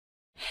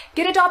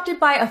Get adopted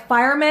by a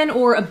fireman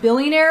or a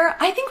billionaire?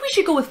 I think we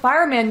should go with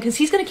fireman because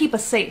he's gonna keep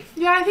us safe.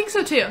 Yeah, I think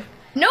so too.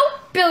 No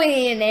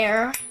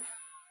billionaire.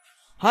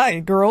 Hi,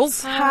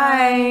 girls.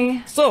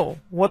 Hi. So,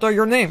 what are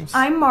your names?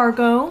 I'm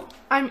Margot.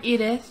 I'm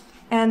Edith.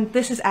 And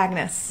this is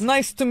Agnes.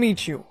 Nice to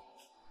meet you.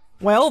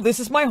 Well, this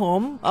is my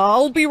home.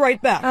 I'll be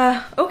right back.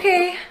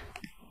 Okay.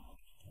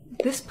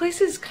 This place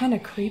is kinda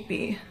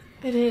creepy.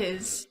 It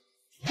is.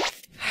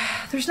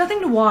 There's nothing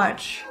to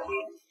watch.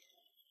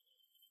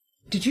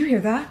 Did you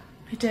hear that?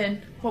 I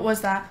did. What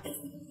was that? Did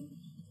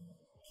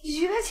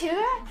you guys hear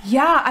that?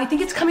 Yeah, I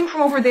think it's coming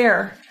from over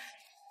there.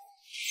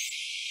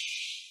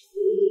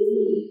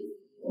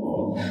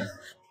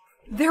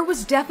 There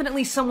was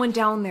definitely someone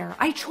down there.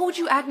 I told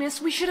you,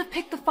 Agnes, we should have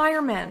picked the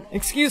fireman.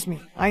 Excuse me,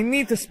 I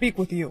need to speak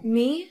with you.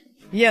 Me?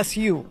 Yes,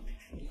 you.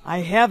 I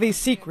have a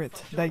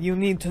secret that you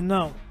need to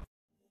know.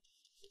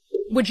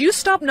 Would you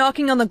stop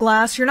knocking on the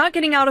glass? You're not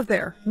getting out of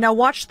there. Now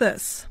watch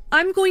this.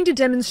 I'm going to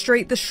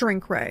demonstrate the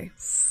shrink ray.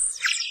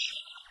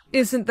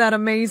 Isn't that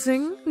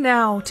amazing?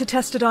 Now, to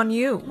test it on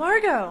you.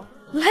 Margot.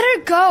 Let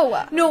her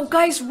go. No,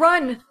 guys,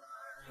 run!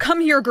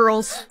 Come here,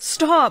 girls.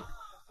 Stop.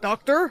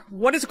 Doctor,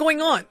 what is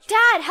going on?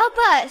 Dad, help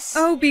us.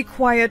 Oh, be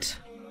quiet.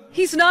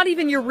 He's not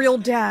even your real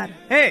dad.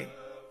 Hey,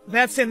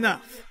 that's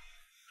enough.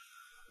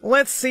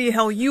 Let's see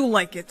how you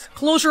like it.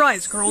 Close your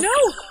eyes, girls.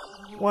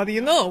 No! What do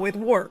you know? It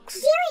works.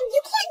 Darren,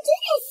 you can't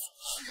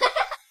do this.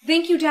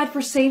 Thank you, Dad,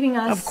 for saving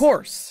us. Of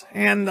course.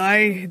 And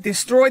I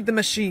destroyed the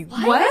machine.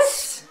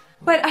 What?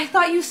 But I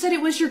thought you said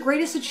it was your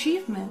greatest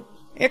achievement.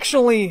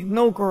 Actually,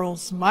 no,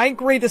 girls. My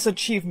greatest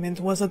achievement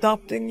was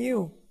adopting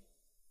you.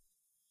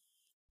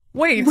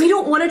 Wait. We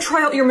don't want to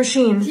try out your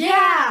machine.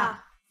 Yeah.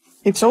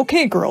 It's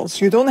okay, girls.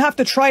 You don't have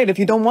to try it if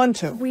you don't want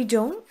to. We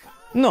don't?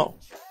 No.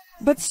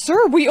 But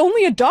sir, we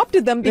only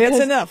adopted them because—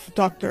 That's enough,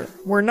 Doctor.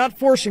 We're not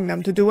forcing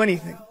them to do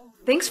anything.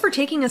 Thanks for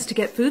taking us to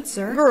get food,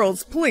 sir.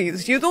 Girls,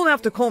 please, you don't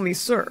have to call me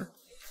sir.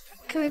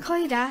 Can we call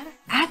you Dad?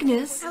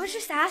 Agnes, I was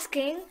just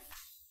asking.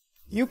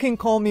 You can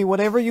call me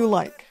whatever you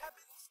like.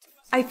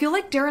 I feel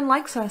like Darren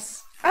likes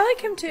us. I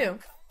like him too.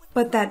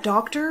 But that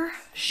doctor,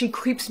 she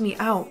creeps me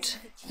out.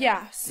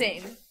 Yeah,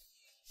 same.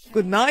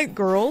 Good night,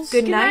 girls.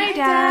 Good night,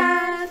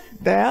 Dad.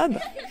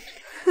 Dad?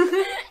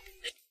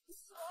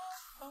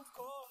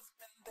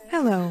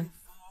 Hello.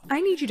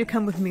 I need you to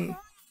come with me.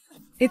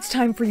 It's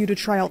time for you to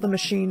try out the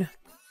machine.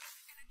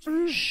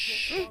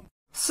 Shh.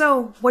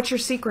 So, what's your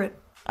secret?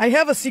 I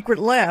have a secret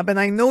lab and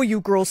I know you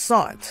girls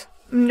saw it.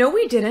 No,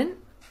 we didn't.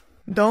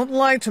 Don't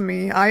lie to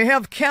me. I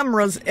have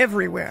cameras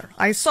everywhere.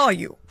 I saw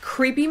you.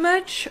 Creepy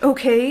much?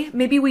 Okay,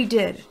 maybe we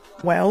did.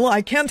 Well,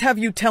 I can't have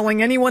you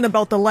telling anyone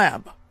about the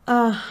lab.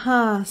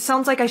 Uh-huh.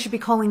 Sounds like I should be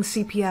calling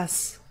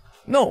CPS.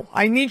 No,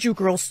 I need you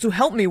girls to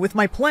help me with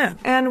my plan.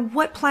 And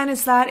what plan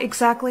is that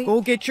exactly? Go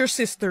get your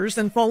sisters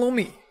and follow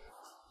me.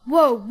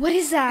 Whoa, what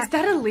is that? Is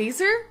that a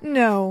laser?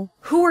 No.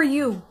 Who are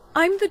you?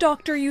 I'm the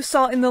doctor you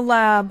saw in the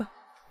lab.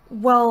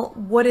 Well,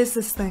 what is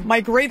this thing?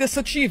 My greatest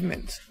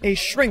achievement, a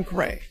shrink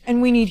ray.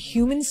 And we need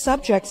human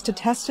subjects to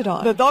test it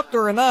on. The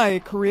doctor and I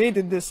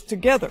created this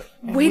together.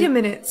 Wait a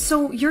minute,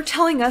 so you're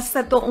telling us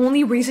that the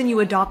only reason you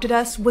adopted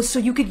us was so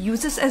you could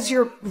use us as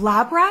your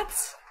lab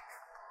rats?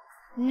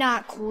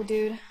 Not cool,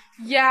 dude.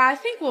 Yeah, I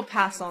think we'll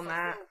pass on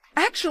that.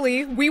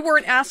 Actually, we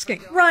weren't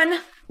asking. Run!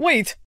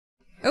 Wait,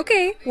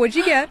 Okay, what'd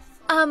you get?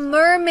 A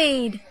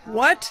mermaid.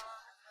 what?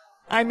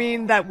 I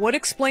mean, that would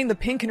explain the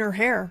pink in her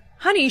hair.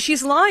 Honey,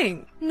 she's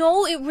lying.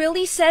 No, it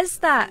really says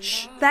that.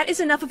 Shh, that is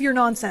enough of your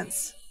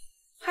nonsense.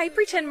 Hi,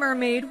 pretend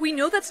mermaid. We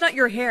know that's not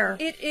your hair.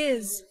 It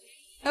is.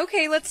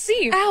 Okay, let's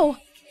see. Ow!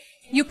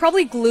 You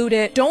probably glued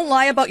it. Don't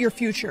lie about your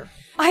future.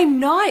 I'm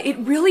not. It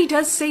really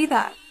does say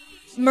that.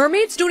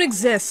 Mermaids don't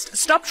exist.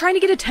 Stop trying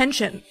to get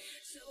attention.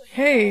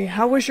 Hey,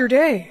 how was your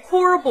day?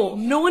 Horrible.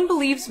 No one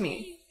believes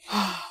me.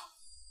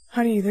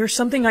 Honey, there's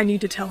something I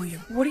need to tell you.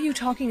 What are you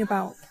talking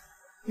about?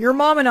 Your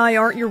mom and I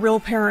aren't your real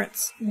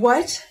parents.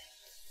 What?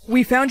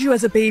 We found you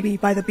as a baby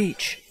by the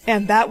beach,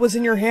 and that was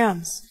in your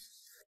hands.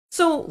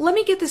 So, let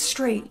me get this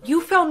straight.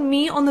 You found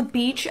me on the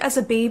beach as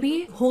a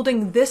baby,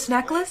 holding this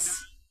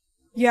necklace?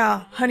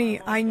 Yeah, honey,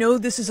 I know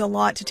this is a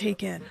lot to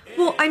take in.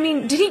 Well, I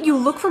mean, didn't you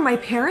look for my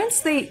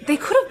parents? They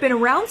could have been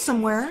around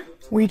somewhere.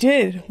 We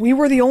did. We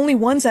were the only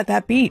ones at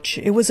that beach.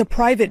 It was a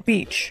private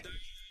beach.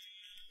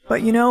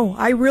 But you know,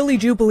 I really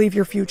do believe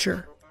your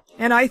future.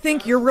 And I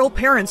think your real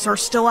parents are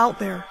still out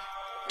there.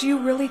 Do you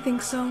really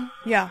think so?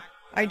 Yeah,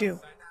 I do.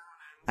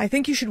 I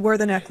think you should wear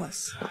the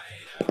necklace.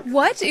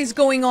 What is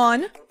going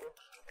on?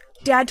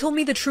 Dad told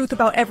me the truth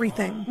about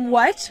everything.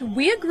 What?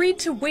 We agreed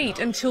to wait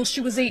until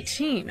she was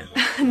 18.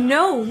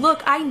 No,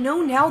 look, I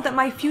know now that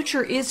my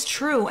future is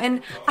true,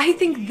 and I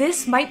think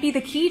this might be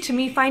the key to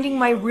me finding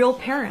my real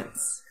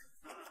parents.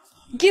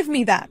 Give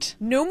me that.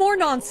 No more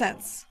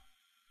nonsense.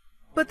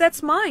 But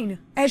that's mine.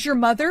 As your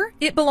mother,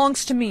 it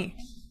belongs to me.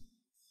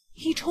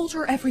 He told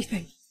her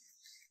everything.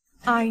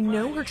 I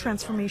know her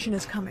transformation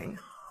is coming.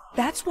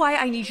 That's why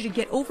I need you to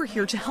get over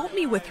here to help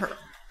me with her.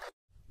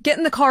 Get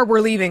in the car, we're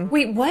leaving.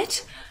 Wait,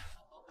 what?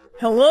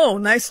 Hello,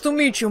 nice to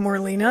meet you,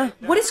 Merlina.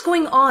 What is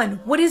going on?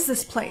 What is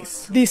this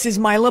place? This is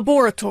my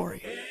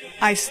laboratory.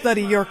 I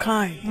study your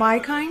kind. My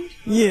kind?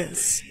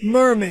 Yes,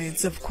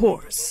 mermaids, of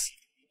course.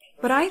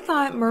 But I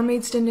thought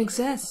mermaids didn't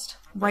exist.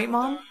 Right,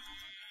 Mom?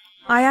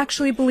 I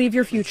actually believe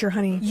your future,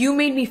 honey. You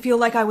made me feel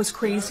like I was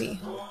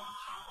crazy.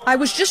 I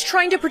was just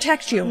trying to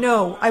protect you.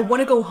 No, I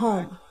want to go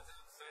home.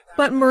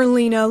 But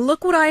Merlina,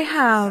 look what I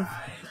have.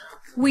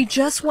 We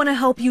just want to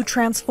help you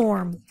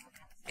transform.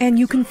 And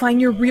you can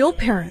find your real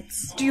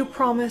parents. Do you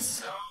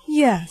promise?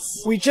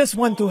 Yes. We just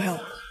want to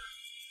help.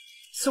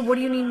 So what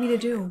do you need me to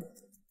do?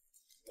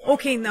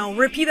 Okay, now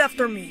repeat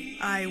after me.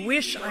 I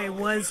wish I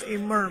was a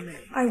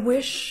mermaid. I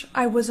wish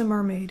I was a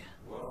mermaid.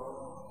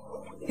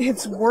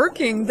 It's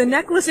working. The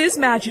necklace is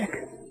magic.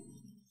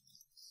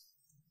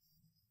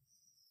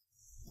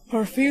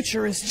 Her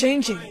future is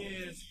changing.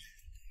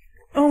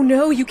 Oh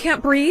no, you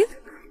can't breathe?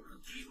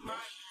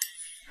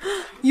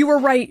 You were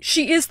right.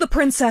 She is the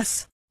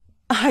princess.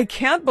 I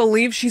can't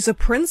believe she's a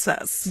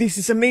princess. This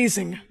is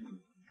amazing.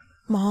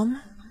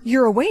 Mom,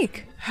 you're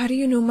awake. How do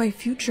you know my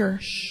future?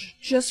 Shh,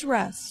 just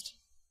rest.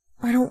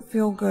 I don't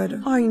feel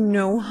good. I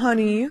know,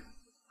 honey.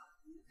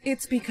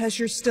 It's because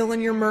you're still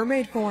in your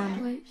mermaid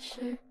form.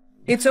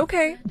 It's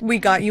okay. We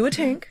got you a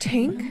tank.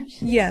 Tank?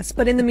 Yes,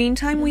 but in the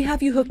meantime, we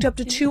have you hooked up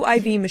to 2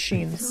 IV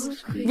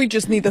machines. We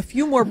just need a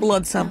few more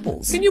blood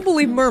samples. Can you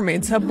believe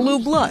mermaids have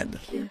blue blood?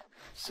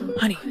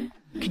 Honey,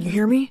 can you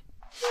hear me?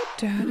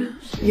 Dad?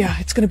 Yeah,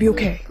 it's gonna be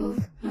okay.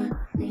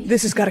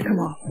 This has gotta come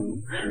off.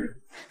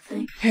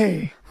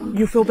 Hey,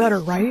 you feel better,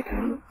 right?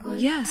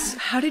 Yes.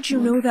 How did you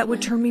know that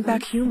would turn me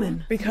back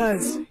human?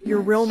 Because your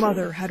real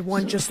mother had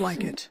one just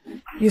like it.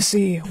 You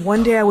see,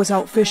 one day I was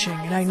out fishing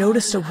and I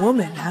noticed a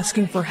woman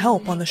asking for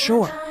help on the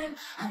shore.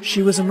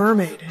 She was a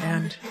mermaid,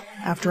 and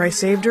after I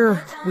saved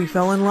her, we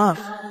fell in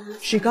love.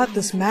 She got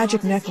this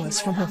magic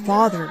necklace from her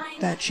father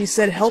that she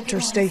said helped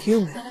her stay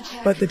human.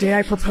 But the day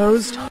I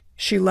proposed,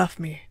 she left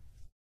me.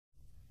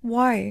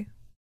 Why?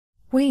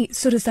 Wait,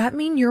 so does that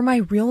mean you're my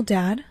real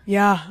dad?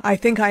 Yeah, I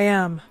think I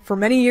am. For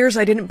many years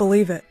I didn't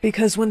believe it,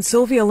 because when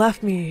Sylvia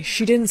left me,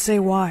 she didn't say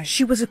why.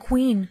 She was a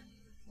queen.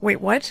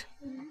 Wait, what?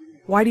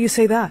 Why do you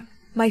say that?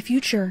 My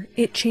future,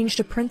 it changed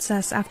to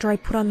princess after I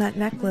put on that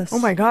necklace. Oh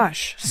my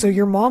gosh, so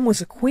your mom was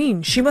a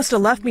queen. She must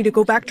have left me to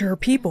go back to her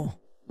people.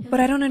 But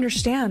I don't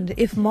understand.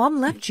 If Mom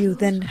left you,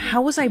 then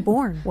how was I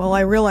born? Well, I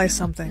realized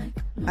something.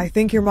 I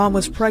think your mom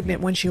was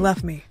pregnant when she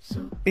left me.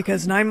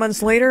 Because 9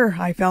 months later,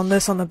 I found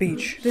this on the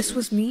beach. This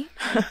was me?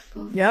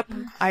 Yep.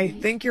 I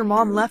think your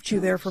mom left you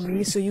there for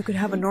me so you could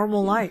have a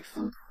normal life.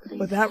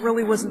 But that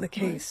really wasn't the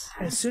case.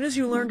 As soon as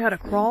you learned how to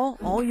crawl,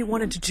 all you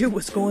wanted to do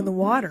was go in the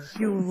water.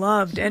 You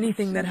loved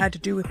anything that had to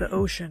do with the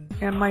ocean.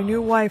 And my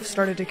new wife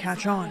started to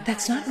catch on.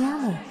 That's not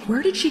normal.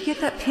 Where did she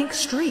get that pink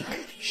streak?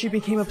 She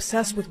became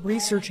obsessed with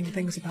researching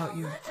things about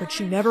you, but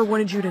she never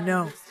wanted you to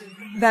know.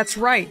 That's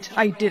right,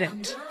 I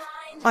didn't.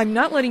 I'm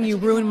not letting you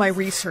ruin my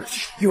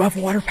research. You have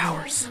water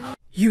powers.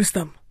 Use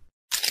them.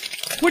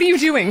 What are you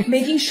doing?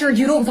 Making sure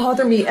you don't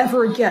bother me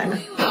ever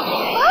again.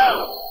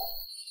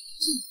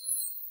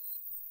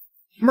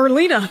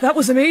 Merlina, that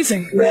was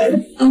amazing.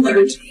 Red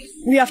alert.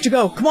 We have to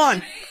go. Come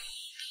on.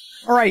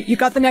 Alright, you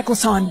got the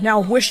necklace on.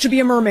 Now wish to be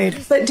a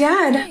mermaid. But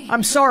Dad...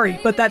 I'm sorry,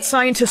 but that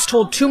scientist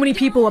told too many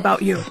people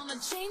about you.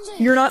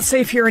 You're not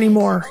safe here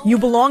anymore. You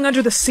belong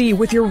under the sea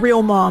with your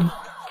real mom.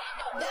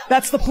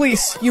 That's the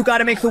police. You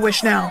gotta make the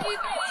wish now.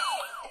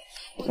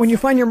 When you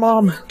find your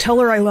mom, tell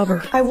her I love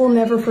her. I will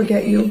never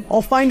forget you.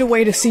 I'll find a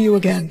way to see you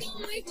again.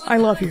 I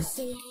love you.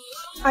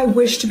 I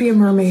wish to be a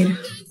mermaid.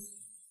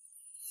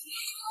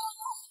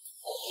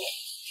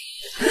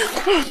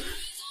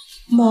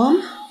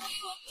 Mom?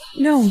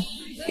 No,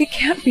 it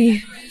can't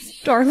be.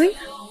 Darling?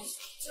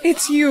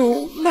 It's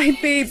you, my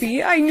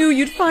baby. I knew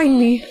you'd find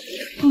me.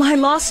 My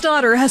lost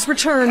daughter has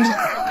returned.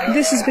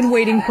 This has been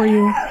waiting for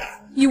you.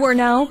 You are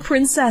now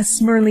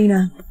Princess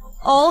Merlina.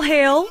 All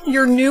hail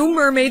your new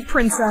mermaid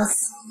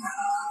princess.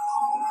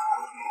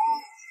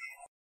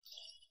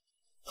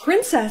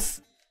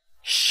 Princess?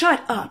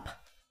 Shut up.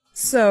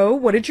 So,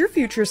 what did your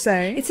future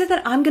say? It said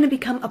that I'm gonna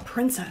become a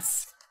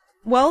princess.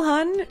 Well,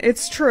 hun,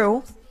 it's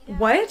true.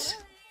 What?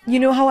 You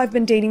know how I've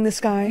been dating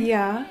this guy?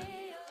 Yeah.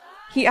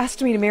 He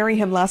asked me to marry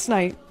him last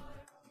night.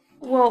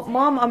 Well,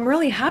 Mom, I'm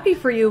really happy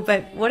for you,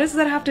 but what does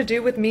that have to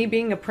do with me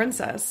being a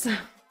princess?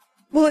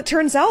 Well, it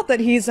turns out that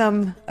he's,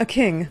 a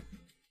king.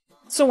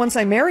 So once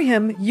I marry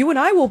him, you and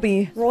I will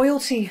be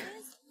royalty.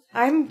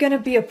 I'm gonna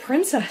be a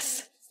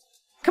princess.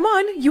 Come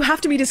on, you have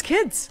to meet his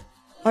kids.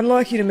 I'd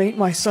like you to meet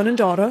my son and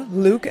daughter,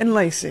 Luke and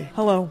Lacey.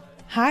 Hello.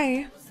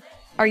 Hi.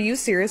 Are you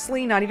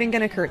seriously not even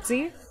gonna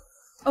curtsy?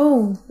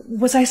 Oh,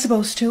 was I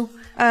supposed to?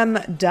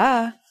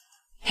 Duh.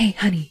 Hey,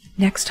 honey,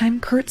 next time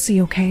curtsy,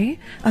 okay?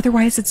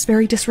 Otherwise it's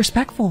very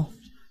disrespectful.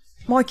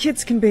 My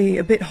kids can be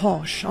a bit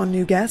harsh on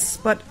new guests,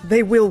 but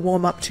they will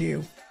warm up to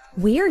you.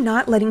 We are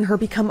not letting her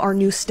become our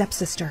new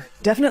stepsister.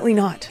 Definitely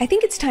not. I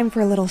think it's time for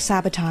a little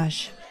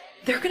sabotage.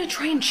 They're gonna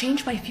try and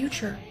change my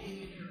future.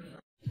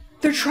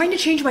 They're trying to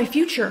change my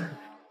future.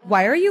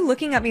 Why are you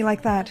looking at me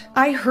like that?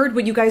 I heard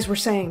what you guys were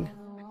saying.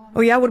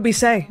 Oh yeah, what'd we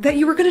say? That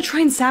you were gonna try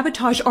and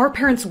sabotage our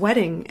parents'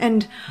 wedding,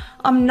 and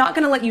I'm not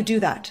gonna let you do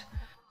that.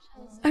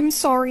 I'm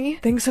sorry.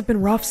 Things have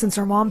been rough since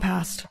our mom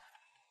passed.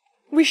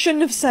 We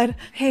shouldn't have said.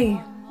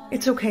 Hey,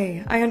 it's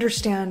okay. I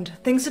understand.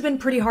 Things have been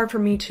pretty hard for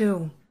me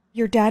too.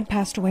 Your dad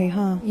passed away,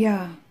 huh?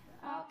 Yeah.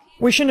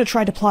 We shouldn't have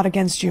tried to plot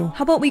against you.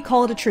 How about we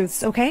call it a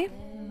truce, okay?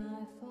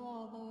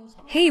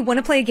 Hey,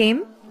 wanna play a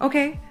game?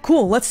 Okay.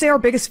 Cool, let's say our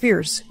biggest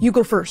fears. You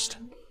go first.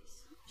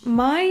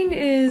 Mine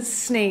is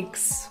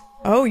snakes.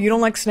 Oh, you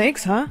don't like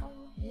snakes, huh?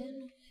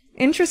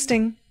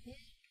 Interesting.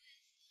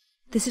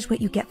 This is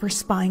what you get for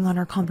spying on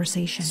our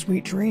conversation.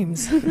 Sweet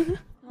dreams.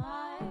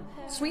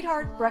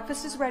 Sweetheart,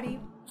 breakfast is ready.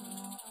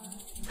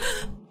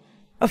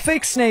 A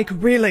fake snake,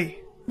 really?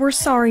 We're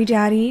sorry,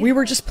 Daddy. We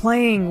were just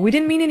playing. We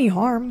didn't mean any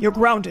harm. You're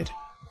grounded.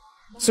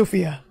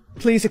 Sophia,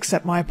 please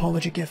accept my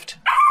apology gift.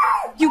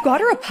 You got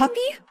her a puppy?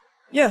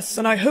 Yes,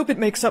 and I hope it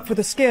makes up for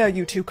the scare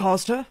you two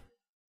caused her.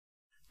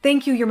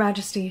 Thank you, Your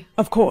Majesty.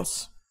 Of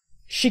course.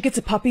 She gets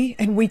a puppy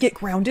and we get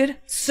grounded?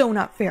 So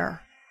not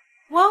fair.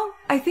 Well,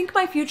 I think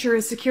my future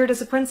is secured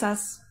as a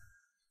princess.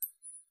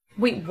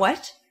 Wait,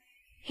 what?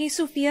 Hey,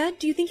 Sophia,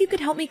 do you think you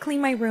could help me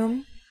clean my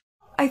room?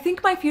 I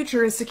think my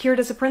future is secured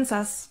as a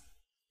princess.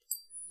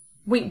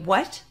 Wait,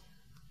 what?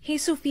 Hey,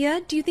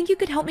 Sophia, do you think you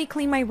could help me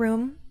clean my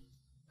room?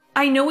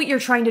 I know what you're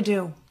trying to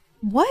do.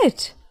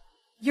 What?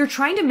 You're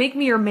trying to make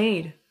me your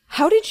maid.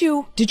 How did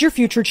you? Did your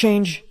future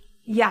change?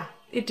 Yeah,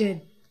 it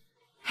did.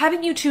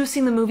 Haven't you two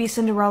seen the movie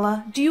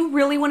Cinderella? Do you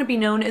really want to be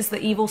known as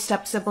the evil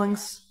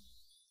step-siblings?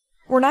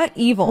 We're not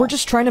evil. We're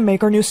just trying to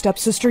make our new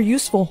stepsister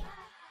useful.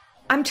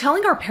 I'm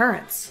telling our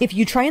parents. If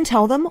you try and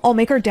tell them, I'll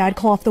make our dad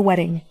call off the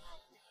wedding.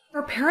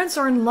 Our parents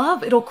are in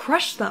love. It'll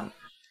crush them.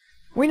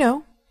 We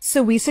know.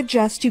 So we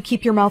suggest you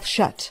keep your mouth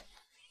shut.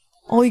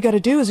 All you gotta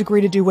do is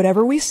agree to do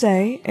whatever we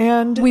say,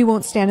 and we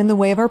won't stand in the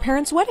way of our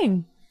parents'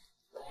 wedding.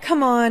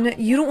 Come on,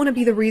 you don't want to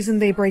be the reason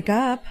they break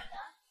up.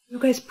 You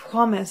guys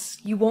promise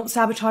you won't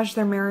sabotage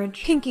their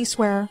marriage? Pinky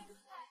swear.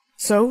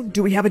 So,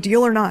 do we have a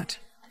deal or not?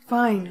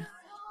 Fine.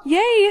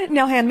 Yay!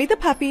 Now hand me the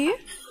puppy.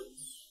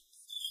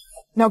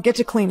 Now get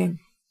to cleaning.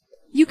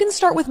 You can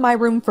start with my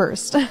room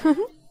first.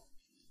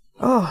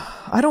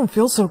 Oh, I don't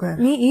feel so good.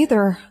 Me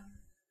either.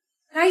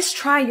 Nice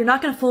try. You're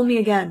not gonna fool me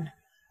again.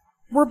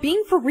 We're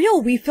being for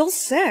real. We feel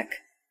sick.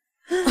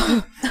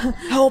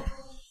 Help.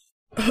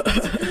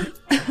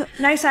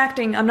 Nice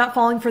acting. I'm not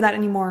falling for that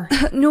anymore.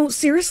 No,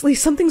 seriously,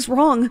 something's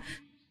wrong.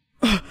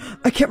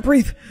 I can't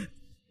breathe.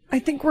 I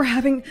think we're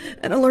having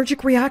an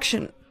allergic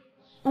reaction.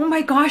 Oh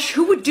my gosh,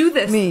 who would do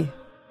this? Me.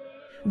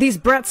 These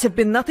brats have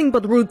been nothing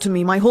but rude to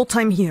me my whole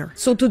time here,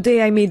 so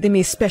today I made them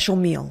a special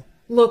meal.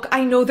 Look,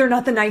 I know they're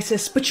not the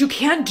nicest, but you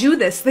can't do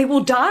this. They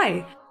will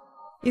die.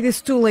 It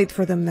is too late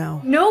for them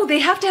now. No, they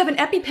have to have an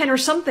EpiPen or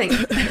something.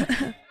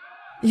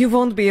 You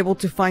won't be able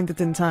to find it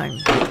in time.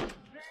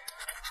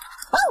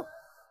 Oh!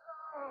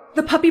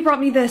 The puppy brought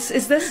me this.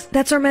 Is this?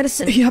 That's our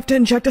medicine. You have to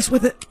inject us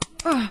with it.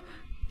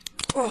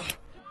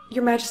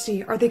 Your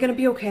Majesty, are they gonna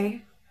be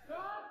okay?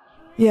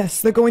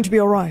 Yes, they're going to be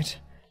alright.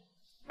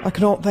 I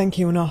cannot thank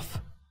you enough.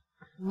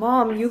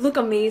 Mom, you look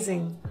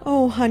amazing.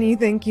 Oh, honey,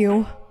 thank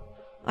you.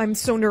 I'm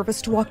so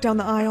nervous to walk down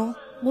the aisle.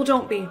 Well,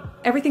 don't be.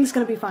 Everything's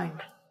gonna be fine.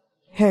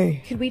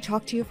 Hey. Could we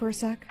talk to you for a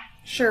sec?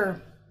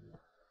 Sure.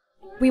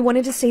 We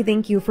wanted to say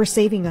thank you for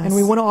saving us. And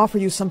we want to offer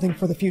you something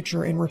for the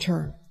future in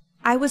return.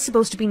 I was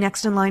supposed to be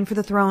next in line for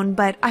the throne,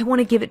 but I want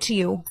to give it to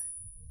you.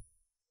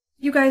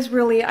 You guys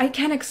really, I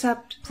can't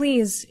accept.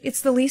 Please,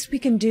 it's the least we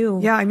can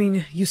do. Yeah, I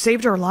mean, you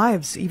saved our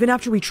lives, even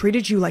after we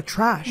treated you like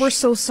trash. We're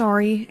so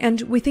sorry,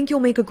 and we think you'll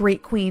make a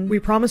great queen. We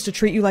promise to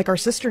treat you like our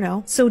sister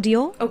now. So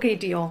deal? Okay,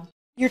 deal.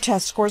 Your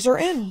test scores are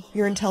in.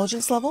 Your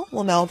intelligence level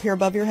will now appear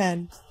above your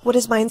head. What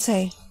does mine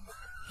say?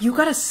 You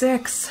got a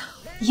 6.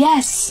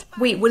 Yes!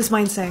 Wait, what does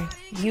mine say?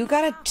 You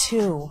got a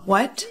 2.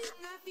 What?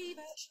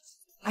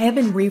 I have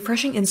been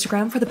refreshing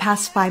Instagram for the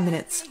past 5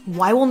 minutes.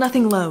 Why will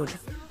nothing load?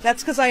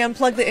 That's because I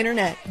unplugged the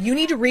internet. You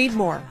need to read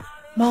more.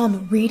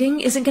 Mom, reading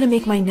isn't gonna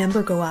make my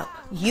number go up.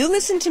 You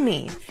listen to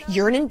me.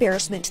 You're an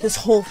embarrassment to this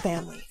whole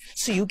family.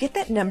 So you get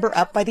that number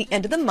up by the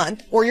end of the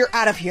month, or you're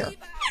out of here.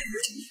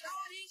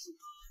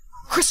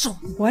 Crystal!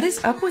 What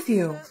is up with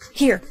you?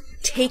 Here,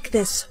 take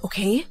this,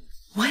 okay?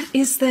 What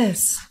is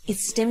this? It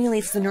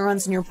stimulates the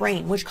neurons in your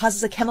brain, which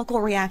causes a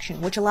chemical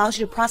reaction, which allows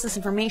you to process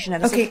information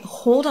at a Okay,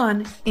 hold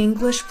on.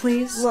 English,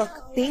 please.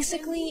 Look,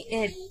 basically,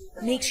 it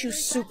makes you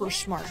super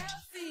smart.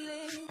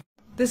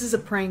 This is a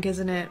prank,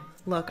 isn't it?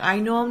 Look, I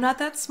know I'm not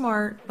that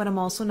smart, but I'm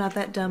also not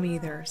that dumb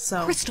either,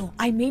 so... Crystal,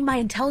 I made my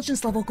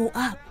intelligence level go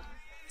up.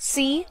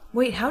 See?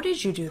 Wait, how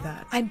did you do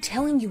that? I'm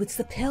telling you, it's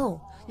the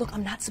pill. Look,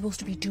 I'm not supposed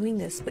to be doing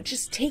this, but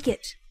just take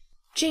it.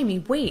 Jamie,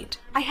 wait.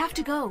 I have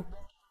to go.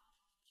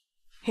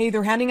 Hey,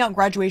 they're handing out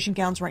graduation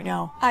gowns right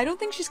now. I don't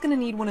think she's gonna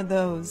need one of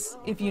those,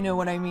 if you know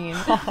what I mean.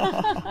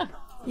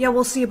 Yeah,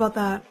 we'll see about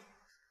that.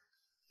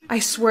 I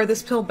swear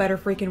this pill better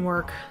freaking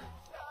work.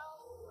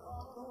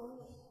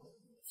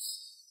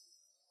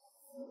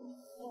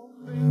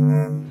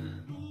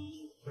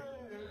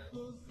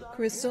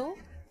 Crystal?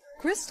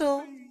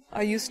 Crystal?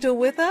 Are you still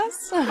with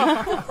us?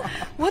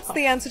 What's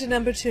the answer to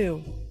number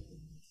 2?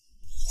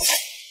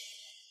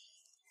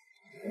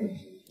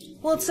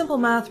 Well, it's simple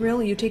math,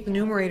 really. You take the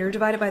numerator,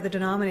 divide it by the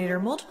denominator,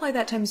 multiply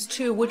that times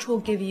 2, which will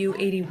give you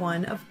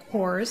 81, of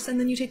course, and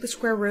then you take the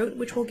square root,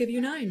 which will give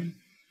you 9.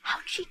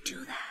 How'd she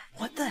do that?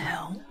 What the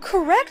hell?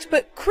 Correct,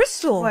 but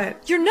Crystal,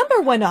 What? your number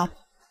went up.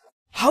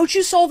 How'd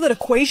you solve that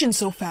equation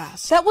so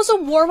fast? That was a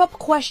warm-up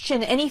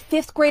question. Any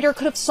 5th grader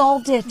could have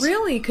solved it.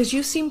 Really? Because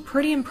you seem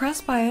pretty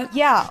impressed by it.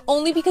 Yeah,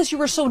 only because you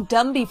were so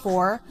dumb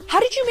before. How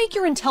did you make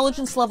your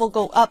intelligence level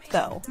go up,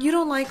 though? You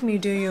don't like me,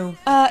 do you?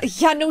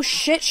 Yeah, no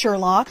shit,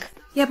 Sherlock.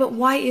 Yeah, but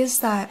why is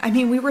that? I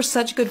mean, we were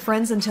such good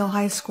friends until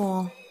high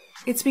school.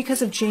 It's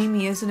because of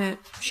Jamie, isn't it?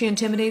 She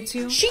intimidates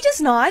you? She does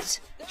not.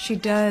 She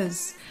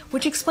does.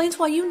 Which explains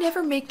why you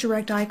never make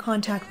direct eye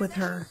contact with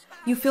her.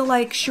 You feel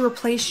like she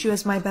replaced you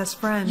as my best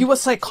friend. You a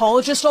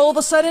psychologist all of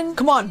a sudden?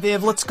 Come on,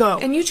 Viv, let's go.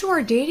 And you two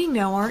are dating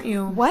now, aren't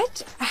you?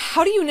 What?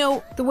 How do you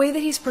know? The way that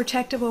he's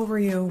protective over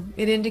you,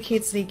 it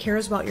indicates that he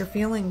cares about your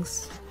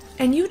feelings.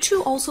 And you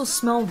two also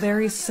smell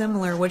very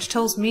similar, which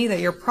tells me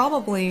that you're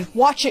probably...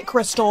 Watch it,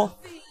 Crystal.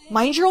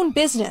 Mind your own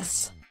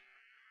business.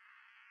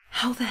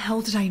 How the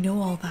hell did I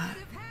know all that?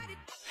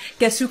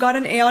 Guess who got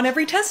an A on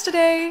every test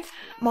today?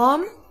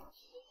 Mom?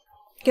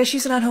 Guess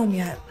she's not home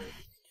yet.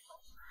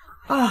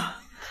 Ah.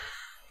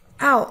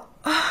 Ow.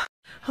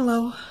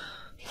 Hello.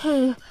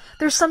 Hey,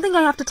 there's something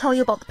I have to tell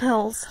you about the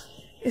pills.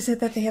 Is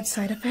it that they have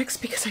side effects?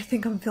 Because I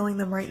think I'm feeling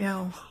them right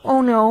now. Oh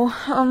no,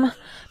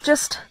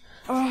 just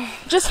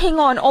hang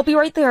on, I'll be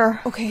right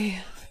there. Okay.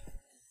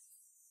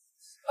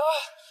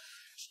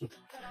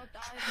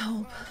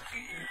 Help.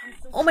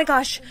 Oh my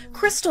gosh,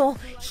 Crystal,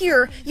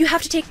 here, you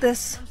have to take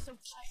this.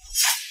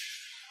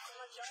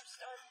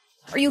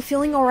 Are you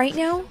feeling alright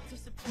now?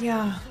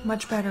 Yeah,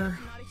 much better.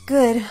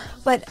 Good,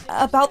 but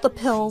about the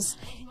pills,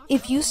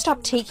 if you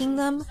stop taking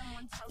them,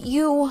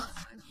 you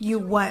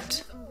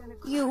what?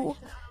 you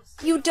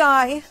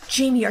die.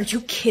 Jamie, are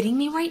you kidding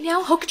me right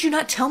now? How could you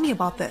not tell me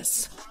about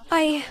this?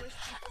 I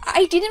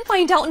didn't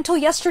find out until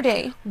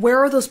yesterday. Where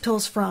are those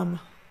pills from?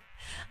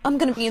 I'm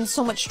gonna be in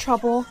so much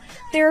trouble.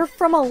 They're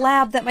from a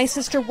lab that my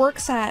sister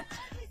works at.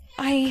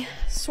 I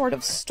sort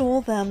of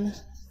stole them.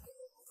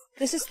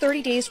 This is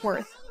 30 days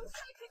worth.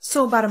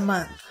 So about a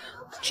month.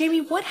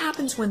 Jamie, what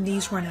happens when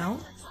these run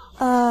out?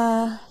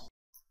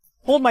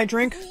 Hold my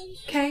drink.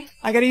 Okay.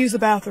 I gotta use the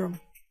bathroom.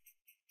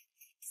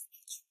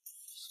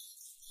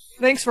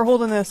 Thanks for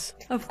holding this.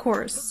 Of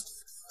course.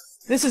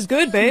 This is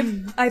good,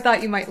 babe. I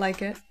thought you might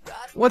like it.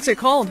 What's it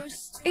called?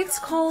 It's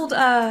called,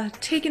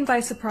 Taken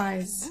by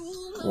Surprise.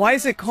 Why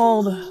is it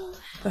called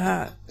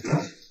that?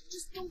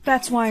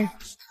 That's why.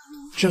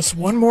 Just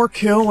one more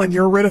kill and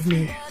you're rid of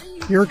me.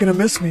 You're gonna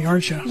miss me,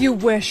 aren't you? You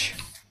wish.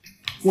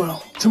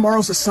 Well,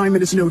 tomorrow's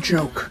assignment is no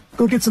joke.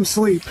 Go get some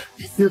sleep.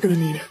 You're gonna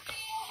need it.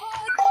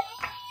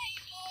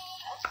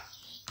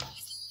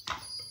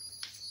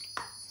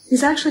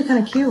 He's actually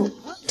kind of cute.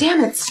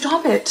 Damn it,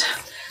 stop it.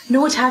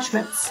 No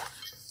attachments.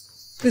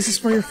 This is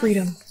for your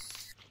freedom.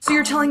 So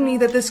you're telling me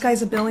that this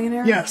guy's a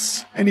billionaire?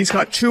 Yes, and he's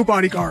got 2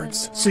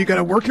 bodyguards, so you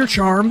gotta work your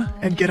charm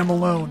and get him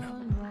alone.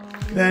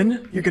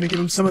 Then, you're gonna give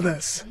him some of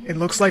this. It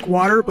looks like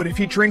water, but if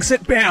he drinks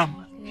it,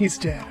 bam! He's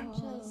dead.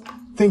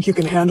 Think you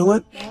can handle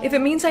it? If it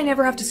means I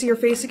never have to see your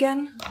face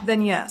again,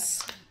 then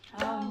yes.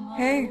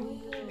 Hey.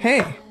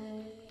 Hey.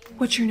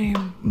 What's your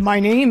name? My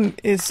name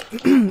is,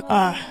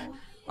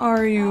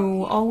 Are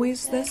you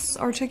always this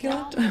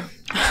articulate?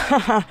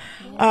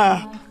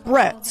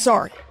 Brett.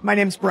 Sorry. My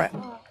name's Brett.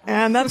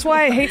 And that's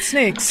why I hate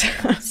snakes.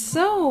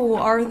 So,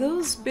 are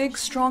those big,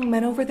 strong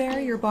men over there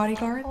your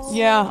bodyguards?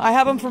 Yeah, I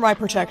have them for my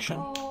protection.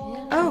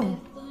 Oh.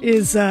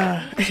 Is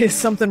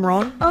something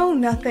wrong? Oh,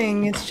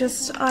 nothing. It's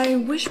just, I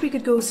wish we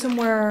could go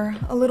somewhere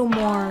a little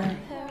more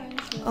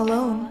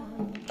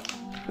alone.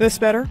 This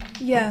better?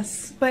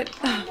 Yes, but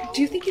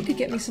do you think you could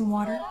get me some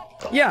water?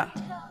 Yeah.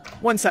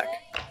 One sec.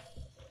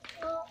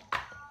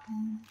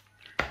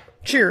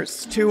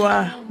 Cheers to,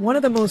 one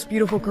of the most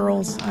beautiful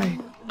girls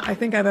I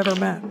think I've ever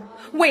met.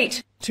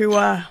 Wait!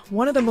 To,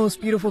 one of the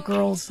most beautiful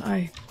girls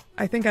I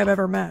think I've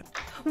ever met.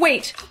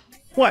 Wait!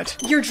 What?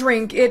 Your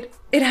drink, it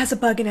has a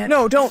bug in it.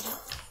 No, don't.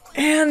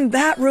 And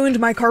that ruined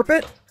my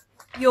carpet?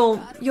 You'll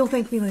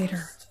thank me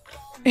later.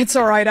 It's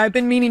alright, I've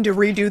been meaning to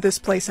redo this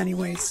place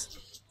anyways.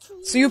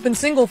 So you've been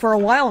single for a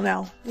while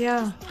now.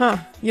 Yeah. Huh.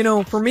 You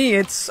know, for me,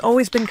 it's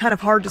always been kind of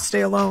hard to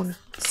stay alone.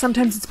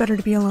 Sometimes it's better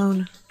to be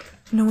alone.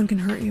 No one can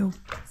hurt you.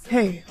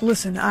 Hey,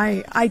 listen,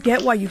 I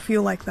get why you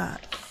feel like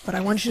that. But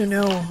I want you to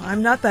know,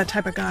 I'm not that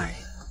type of guy.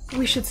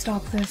 We should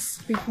stop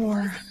this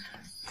before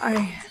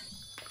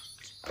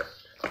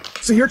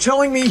So you're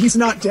telling me he's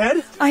not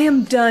dead? I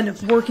am done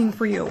working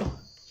for you.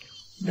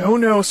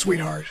 No,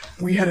 sweetheart.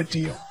 We had a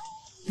deal.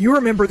 You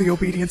remember the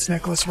obedience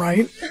necklace,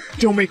 right?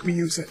 Don't make me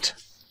use it.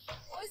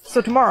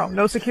 So tomorrow,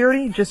 no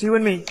security, just you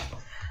and me.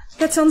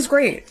 That sounds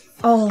great.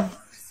 I'll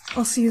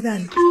see you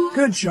then.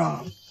 Good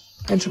job.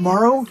 And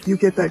tomorrow, you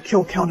get that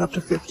kill count up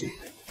to 50.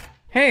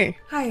 Hey,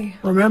 Hi.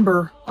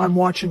 Remember, I'm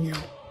watching you.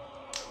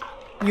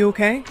 you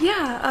okay?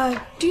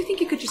 Yeah, do you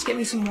think you could just get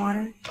me some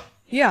water?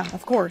 Yeah,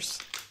 of course.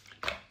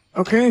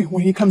 Okay,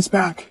 when he comes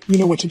back, you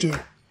know what to do.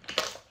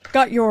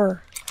 Got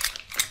your...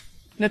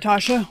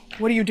 Natasha,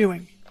 what are you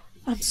doing?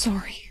 I'm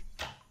sorry.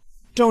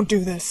 Don't do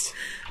this.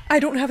 I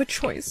don't have a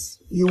choice.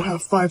 You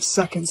have 5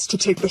 seconds to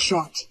take the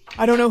shot.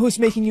 I don't know who's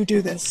making you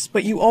do this,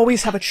 but you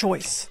always have a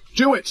choice.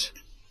 Do it!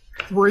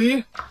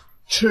 3,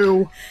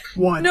 2,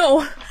 1.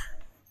 No!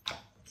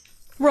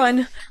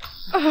 Run.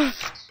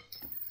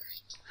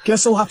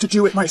 Guess I'll have to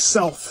do it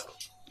myself.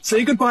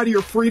 Say goodbye to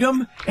your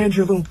freedom and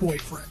your little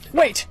boyfriend.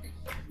 Wait!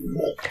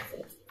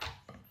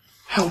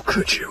 How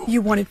could you?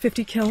 You wanted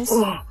 50 kills?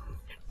 Ugh.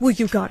 Well,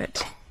 you got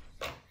it.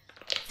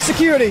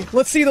 Security,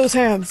 let's see those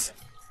hands.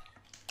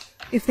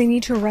 If they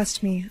need to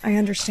arrest me, I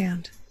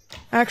understand.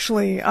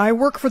 Actually, I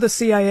work for the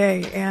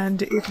CIA,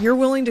 and if you're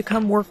willing to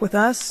come work with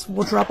us,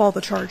 we'll drop all the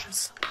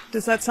charges.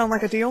 Does that sound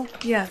like a deal?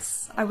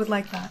 Yes, I would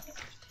like that.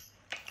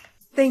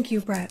 Thank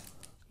you, Brett.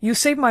 You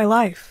saved my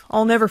life.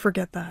 I'll never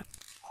forget that.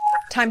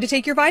 Time to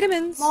take your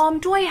vitamins. Mom,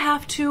 do I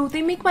have to?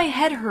 They make my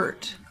head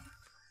hurt.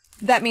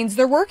 That means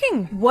they're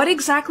working. What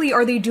exactly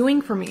are they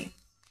doing for me?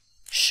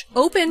 Shh,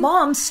 open.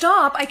 Mom,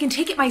 stop! I can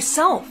take it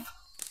myself.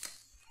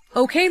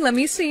 Okay, let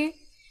me see.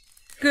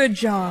 Good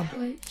job.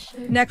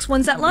 Next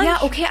one's at lunch. Yeah,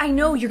 okay, I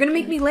know. You're gonna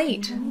make me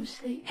late.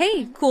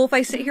 Hey, cool if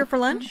I sit here for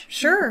lunch?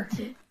 Sure.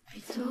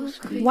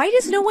 Why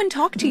does no one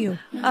talk to you?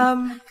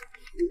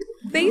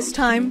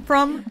 FaceTime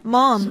from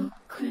Mom.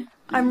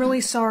 I'm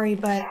really sorry,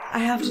 but I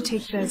have to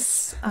take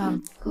this,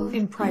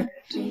 in private.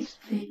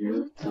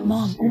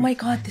 Mom, oh my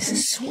god, this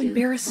is so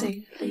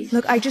embarrassing.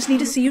 Look, I just need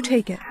to see you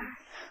take it.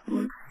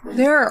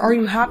 There, are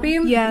you happy?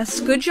 Yes,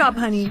 good job,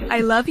 honey. I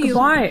love you.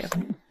 Why?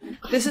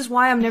 This is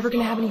why I'm never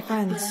gonna have any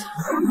friends.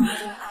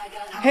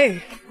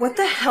 Hey, What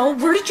the hell?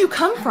 Where did you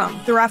come from?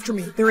 they're after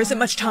me. There isn't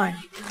much time.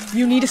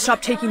 You need to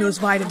stop taking those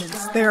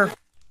vitamins.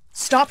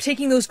 Stop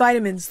taking those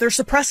vitamins. They're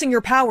suppressing your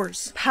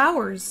powers.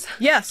 Powers?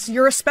 Yes,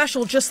 you're a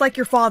special just like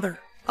your father.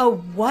 Oh,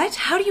 what?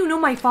 How do you know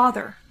my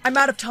father? I'm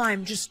out of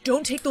time. Just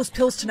don't take those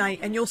pills tonight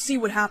and you'll see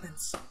what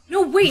happens.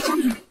 No, wait!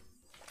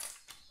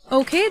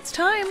 Okay, it's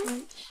time.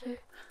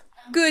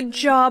 Good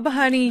job,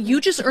 honey.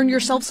 You just earned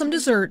yourself some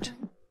dessert.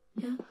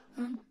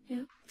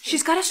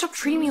 She's gotta stop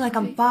treating me like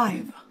I'm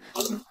 5.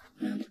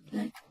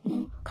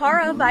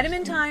 Kara,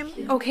 vitamin time.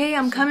 Okay,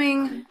 I'm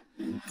coming.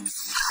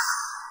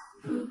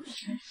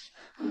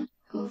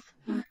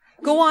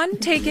 Go on,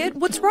 take it.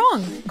 What's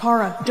wrong?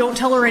 Kara, don't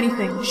tell her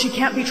anything. She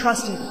can't be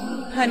trusted.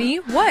 Honey,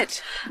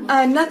 what?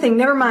 Nothing,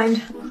 never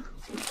mind.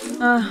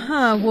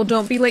 Uh-huh, well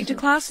don't be late to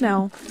class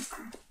now.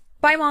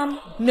 Bye, Mom.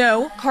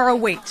 No, Kara,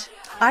 wait.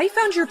 I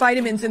found your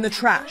vitamins in the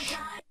trash.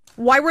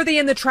 Why were they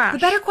in the trash? The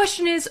better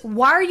question is,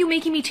 why are you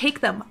making me take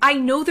them? I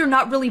know they're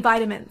not really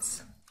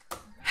vitamins.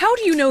 How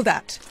do you know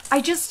that?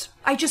 I just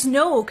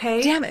know,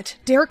 okay? Damn it.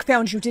 Derek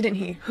found you, didn't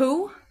he?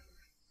 Who?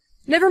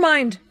 Never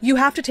mind. You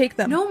have to take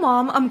them. No,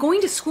 Mom, I'm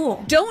going to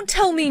school. Don't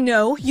tell me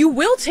no. You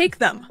will take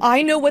them.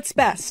 I know what's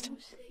best.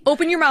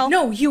 Open your mouth.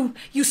 No, you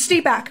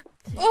stay back.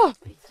 Oh,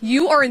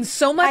 you are in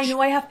so much... I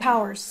know I have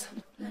powers.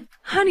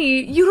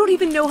 Honey, you don't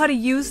even know how to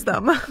use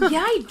them.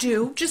 Yeah, I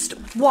do.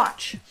 Just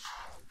watch.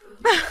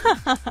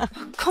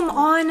 Come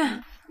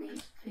on.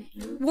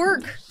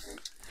 Work.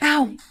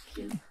 Ow.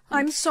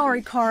 I'm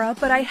sorry, Kara,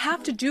 but I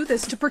have to do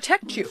this to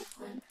protect you.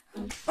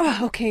 Oh,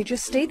 okay,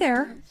 just stay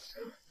there.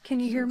 Can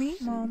you hear me,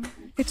 Mom?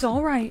 It's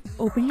all right.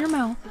 Open your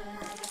mouth.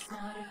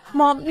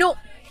 Mom, no.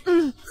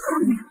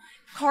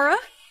 Kara?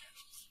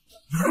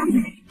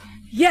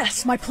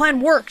 Yes, my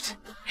plan worked.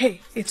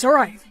 Hey, it's all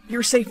right.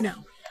 You're safe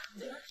now.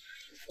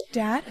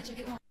 Dad?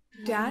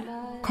 Dad?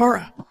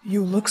 Kara,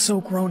 you look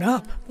so grown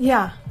up.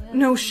 Yeah,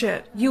 no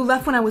shit. You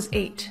left when I was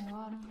 8.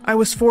 I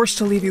was forced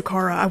to leave you,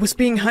 Kara. I was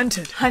being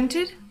hunted.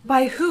 Hunted?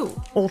 By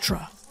who?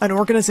 Ultra, an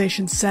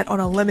organization set on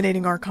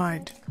eliminating our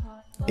kind.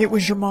 It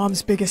was your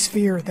mom's biggest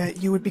fear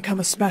that you would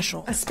become a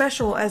special. A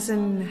special, as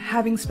in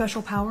having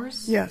special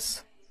powers?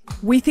 Yes.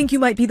 We think you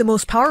might be the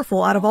most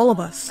powerful out of all of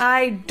us.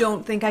 I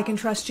don't think I can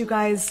trust you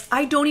guys.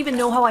 I don't even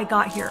know how I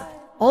got here.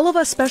 All of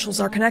us specials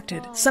are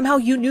connected. Somehow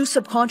you knew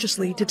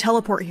subconsciously to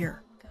teleport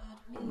here.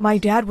 My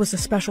dad was a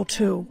special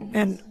too,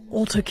 and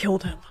Ulta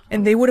killed him.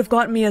 And they would have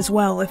gotten me as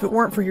well if it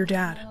weren't for your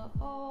dad.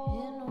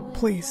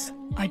 Please,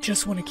 I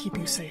just want to keep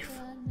you safe.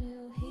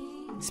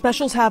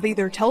 Specials have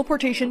either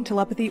teleportation,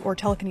 telepathy, or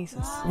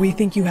telekinesis. We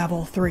think you have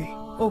all 3.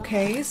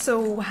 Okay,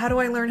 so how do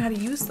I learn how to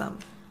use them?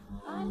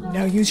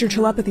 Now use your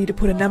telepathy to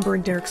put a number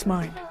in Derek's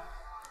mind.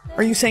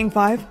 Are you saying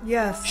 5?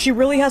 Yes. She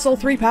really has all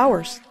 3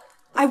 powers.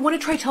 I want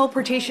to try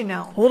teleportation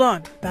now. Hold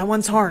on, that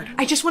one's hard.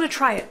 I just want to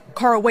try it.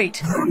 Kara,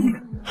 wait.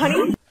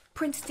 Honey?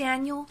 Prince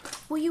Daniel,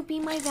 will you be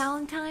my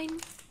Valentine?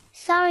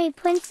 Sorry,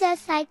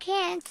 Princess, I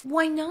can't.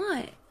 Why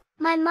not?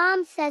 My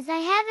mom says I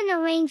have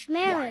an arranged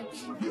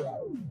marriage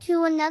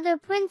to another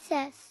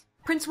princess.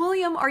 Prince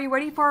William, are you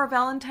ready for our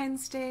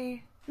Valentine's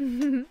Day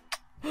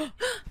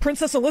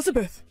Princess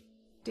Elizabeth.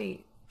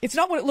 date? It's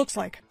not what it looks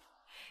like.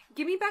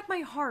 Give me back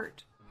my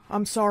heart.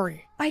 I'm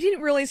sorry. I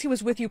didn't realize he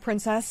was with you,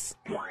 Princess.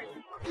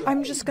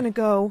 I'm just gonna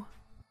go.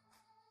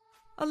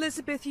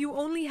 Elizabeth, you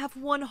only have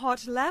one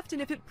heart left,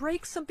 and if it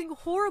breaks, something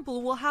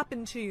horrible will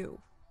happen to you.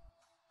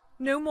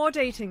 No more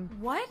dating.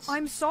 What?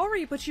 I'm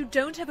sorry, but you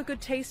don't have a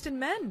good taste in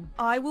men.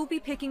 I will be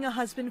picking a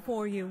husband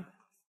for you.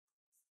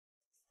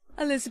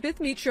 Elizabeth,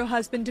 meet your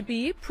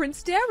husband-to-be,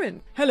 Prince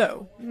Darren.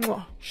 Hello.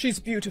 Mwah. She's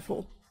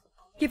beautiful.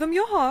 Give him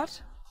your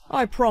heart.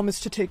 I promise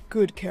to take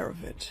good care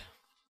of it.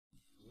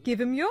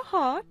 Give him your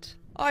heart.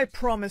 I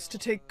promise to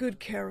take good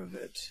care of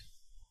it.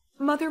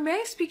 Mother,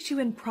 may I speak to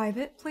you in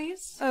private,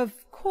 please?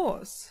 Of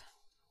course.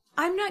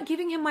 I'm not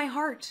giving him my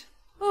heart.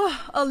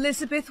 Oh,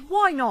 Elizabeth,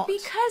 why not?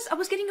 Because I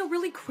was getting a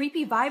really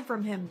creepy vibe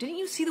from him. Didn't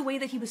you see the way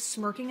that he was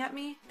smirking at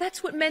me?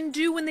 That's what men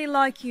do when they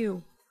like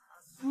you.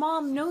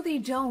 Mom, no they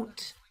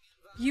don't.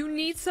 You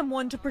need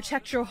someone to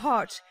protect your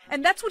heart,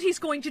 and that's what he's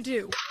going to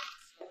do.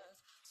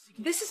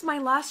 This is my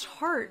last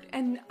heart,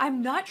 and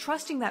I'm not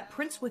trusting that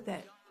prince with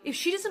it. If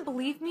she doesn't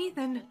believe me,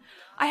 then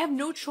I have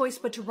no choice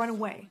but to run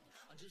away.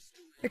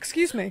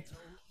 Excuse me.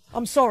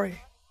 I'm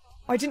sorry.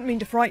 I didn't mean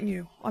to frighten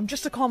you. I'm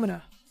just a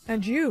commoner.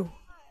 And you're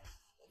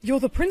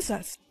the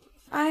princess.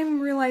 I'm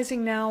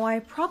realizing now I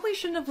probably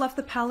shouldn't have left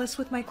the palace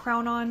with my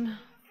crown on.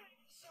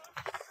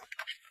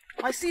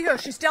 I see her.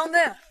 She's down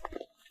there.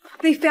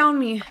 They found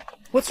me.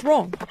 What's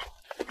wrong?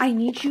 I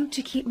need you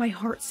to keep my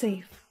heart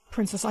safe.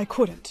 Princess, I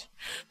couldn't.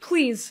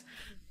 Please.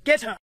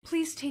 Get her.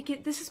 Please take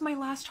it. This is my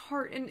last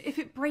heart, and if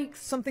it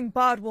breaks... Something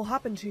bad will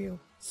happen to you.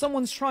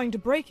 Someone's trying to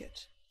break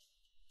it.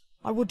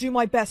 I will do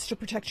my best to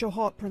protect your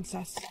heart,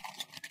 Princess.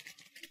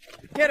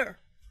 Get her.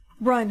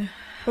 Run.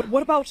 But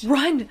what about...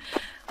 Run!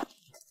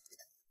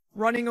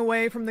 Running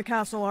away from the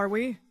castle, are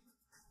we?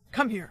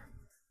 Come here.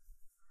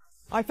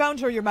 I found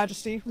her, Your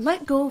Majesty.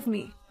 Let go of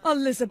me.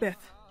 Elizabeth.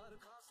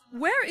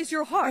 Where is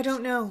your heart? I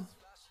don't know.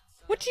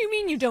 What do you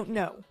mean you don't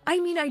know?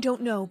 I mean I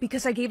don't know,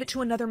 because I gave it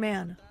to another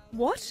man.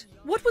 What?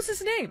 What was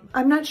his name?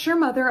 I'm not sure,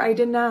 Mother. I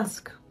didn't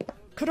ask.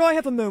 Could I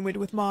have a moment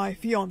with my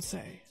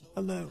fiancé,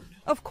 alone?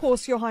 Of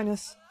course, Your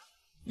Highness.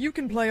 You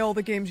can play all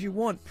the games you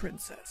want,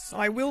 Princess.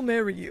 I will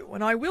marry you,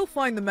 and I will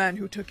find the man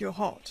who took your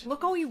heart.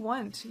 Look all you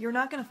want. You're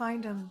not gonna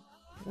find him.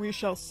 We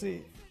shall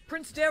see.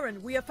 Prince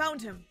Darren, we have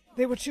found him.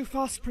 They were too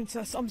fast,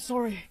 Princess. I'm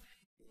sorry.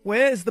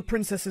 Where is the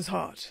princess's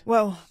heart?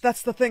 Well,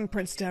 that's the thing,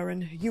 Prince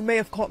Darren. You may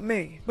have caught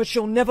me, but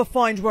you'll never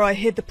find where I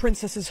hid the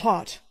princess's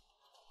heart.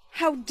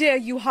 How dare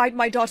you hide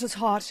my daughter's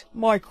heart?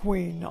 My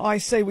queen, I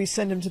say we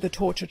send him to the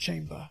torture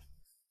chamber.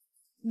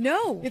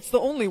 No! It's the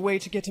only way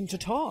to get him to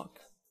talk.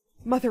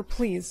 Mother,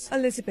 please.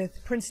 Elizabeth,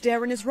 Prince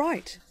Darren is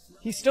right.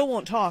 He still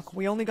won't talk.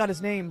 We only got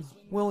his name,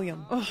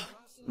 William. Ugh.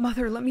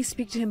 Mother, let me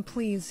speak to him,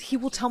 please. He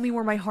will tell me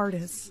where my heart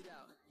is.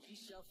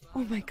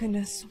 Oh my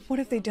goodness, what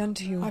have they done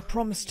to you? I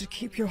promised to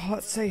keep your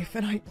heart safe,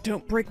 and I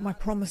don't break my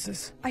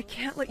promises. I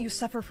can't let you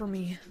suffer for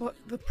me. But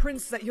the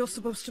prince that you're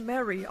supposed to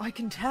marry, I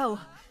can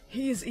tell.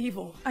 He is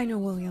evil. I know,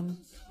 William,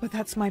 but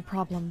that's my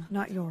problem,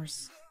 not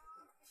yours.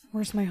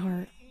 Where's my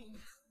heart?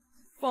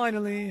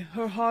 Finally,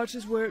 her heart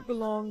is where it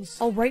belongs.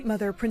 All right,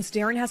 Mother, Prince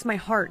Darren has my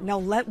heart. Now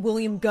let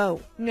William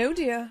go. No,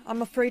 dear,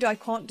 I'm afraid I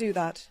can't do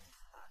that.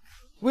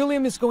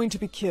 William is going to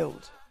be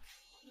killed.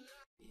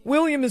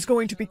 William is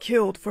going to be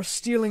killed for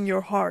stealing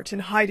your heart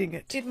and hiding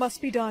it. It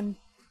must be done.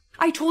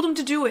 I told him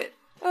to do it.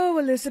 Oh,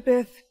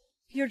 Elizabeth,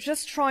 you're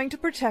just trying to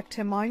protect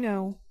him, I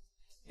know.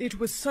 It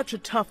was such a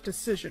tough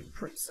decision,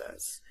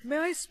 Princess. May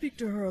I speak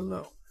to her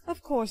alone?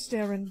 Of course,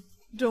 Darren.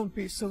 Don't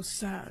be so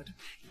sad.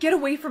 Get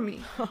away from me.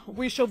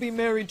 We shall be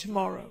married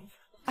tomorrow.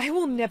 I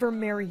will never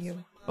marry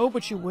you. Oh,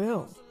 but you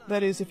will.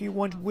 That is, if you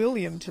want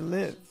William to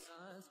live.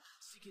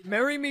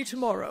 Marry me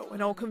tomorrow,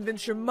 and I'll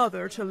convince your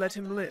mother to let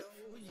him live.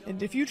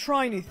 And if you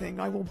try anything,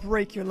 I will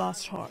break your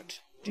last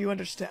heart. Do you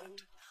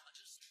understand?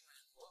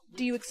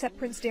 Do you accept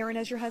Prince Darren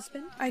as your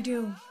husband? I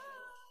do.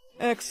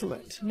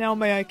 Excellent. Now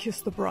may I kiss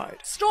the bride?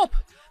 Stop!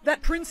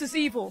 That prince is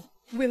evil.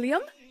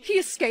 William? He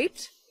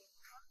escaped?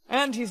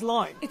 And he's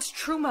lying. It's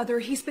true, Mother.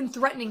 He's been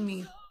threatening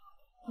me.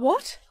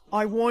 What?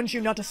 I warned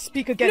you not to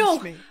speak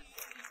against me.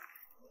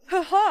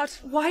 Her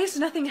heart! Why is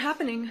nothing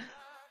happening?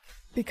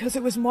 Because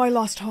it was my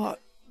last heart,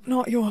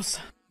 not yours.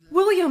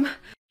 William!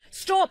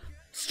 Stop!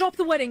 Stop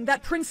the wedding!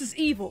 That prince is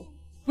evil!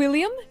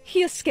 William?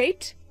 He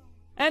escaped?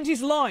 And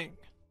he's lying.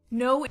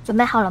 No. 准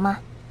备好了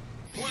吗？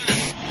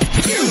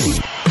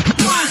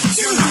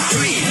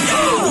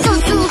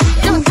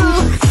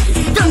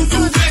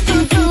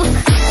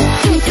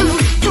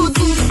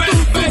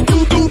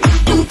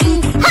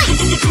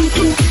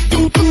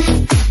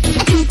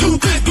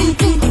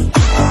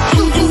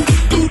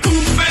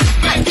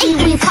地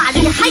位话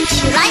厉害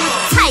起来，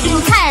菜就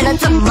菜了，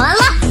怎么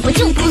了？我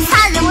就不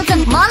残忍，我怎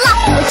么了？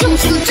我就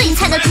是最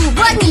菜的主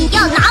播，你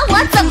要拿我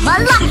怎么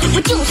了？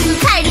我就是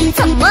菜里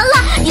怎么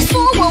了？你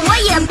说我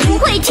也不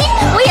会听，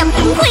我也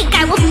不会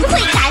改，我不会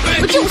改，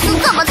我就是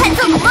这么菜，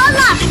怎么了？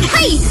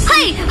嘿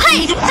嘿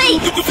嘿嘿，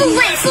数位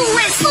数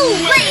位数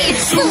位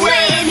数位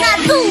那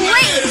数位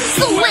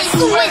数位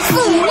数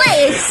位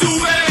数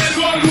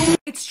位。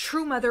 It's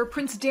true, Mother.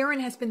 Prince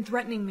Darren has been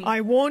threatening me.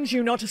 I warned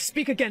you not to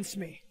speak against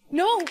me.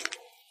 No!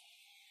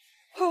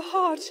 Her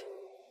heart.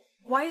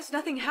 Why is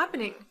nothing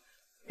happening?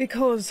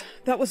 Because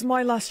that was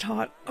my last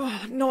heart,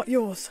 not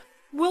yours.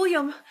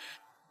 William,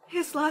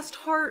 his last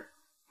heart,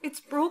 it's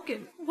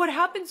broken. What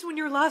happens when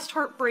your last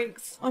heart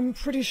breaks? I'm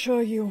pretty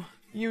sure you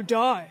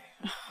die.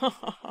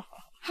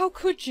 How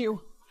could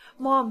you?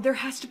 Mom, there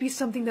has to be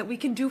something that we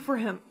can do for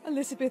him.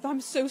 Elizabeth,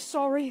 I'm so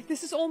sorry.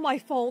 This is all my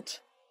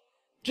fault.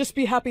 Just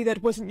be happy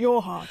that wasn't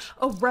your heart.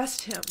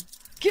 Arrest him.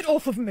 Get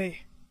off of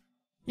me!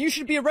 You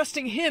should be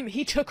arresting him.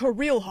 He took her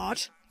real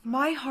heart.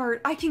 My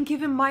heart? I can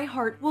give him my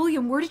heart.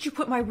 William, where did you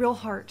put my real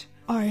heart?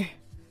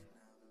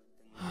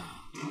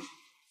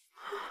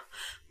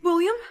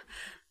 William?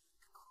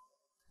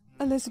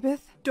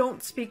 Elizabeth?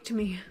 Don't speak to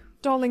me.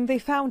 Darling, they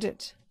found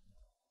it.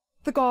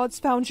 The gods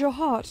found your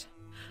heart.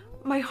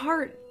 My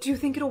heart? Do you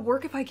think it'll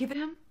work if I give it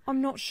him?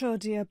 I'm not sure,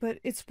 dear, but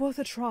it's worth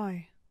a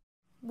try.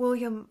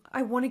 William,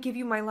 I want to give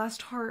you my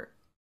last heart.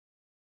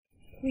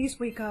 Please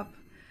wake up.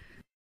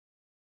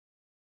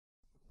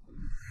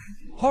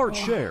 Heart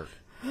shared.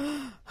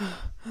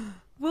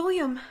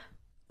 William.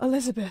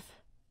 Elizabeth.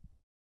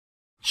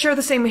 Share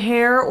the same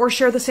hair or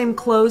share the same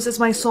clothes as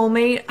my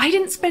soulmate? I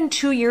didn't spend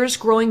 2 years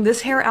growing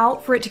this hair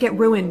out for it to get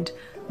ruined.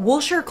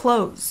 We'll share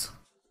clothes.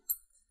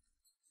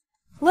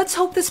 Let's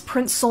hope this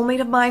prince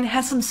soulmate of mine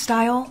has some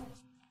style.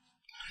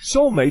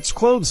 Soulmate's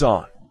clothes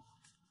on.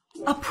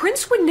 A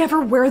prince would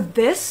never wear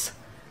this?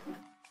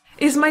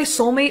 Is my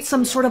soulmate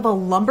some sort of a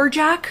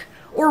lumberjack?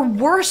 Or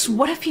worse,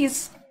 what if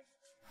he's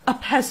a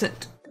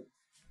peasant?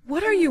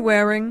 What are you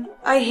wearing?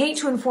 I hate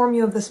to inform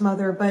you of this,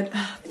 Mother, but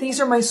these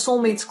are my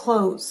soulmate's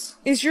clothes.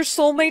 Is your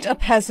soulmate a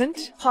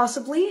peasant?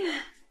 Possibly.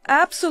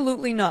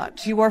 Absolutely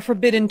not. You are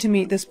forbidden to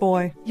meet this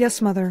boy.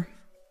 Yes, Mother.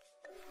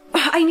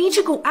 I need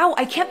to go out.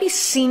 I can't be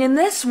seen in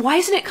this. Why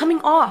isn't it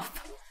coming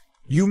off?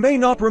 You may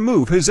not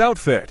remove his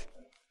outfit.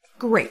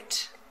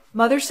 Great.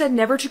 Mother said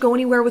never to go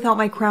anywhere without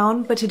my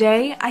crown, but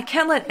today, I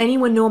can't let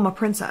anyone know I'm a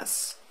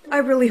princess. I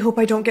really hope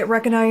I don't get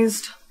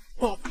recognized.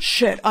 Oh,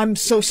 shit, I'm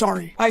so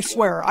sorry. I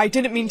swear, I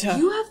didn't mean to—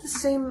 You have the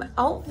same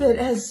outfit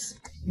as—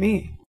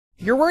 Me?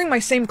 You're wearing my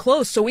same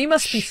clothes, so we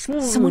must be—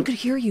 Someone could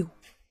hear you.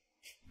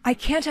 I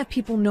can't have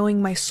people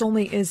knowing my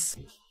soulmate is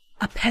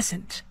a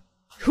peasant.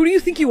 Who do you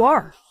think you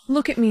are?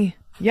 Look at me.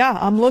 Yeah,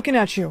 I'm looking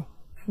at you.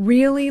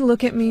 Really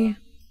look at me?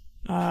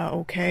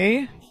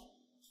 Okay.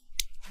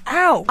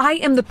 Ow! I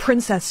am the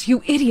princess,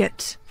 you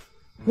idiot.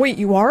 Wait,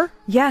 you are?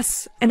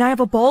 Yes, and I have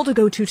a ball to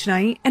go to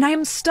tonight, and I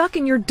am stuck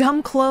in your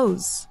dumb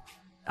clothes.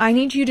 I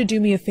need you to do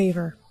me a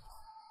favor.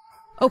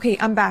 Okay,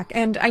 I'm back,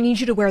 and I need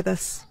you to wear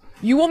this.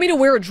 You want me to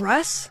wear a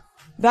dress?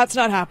 That's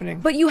not happening.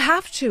 But you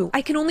have to.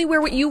 I can only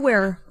wear what you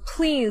wear.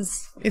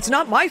 Please. It's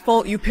not my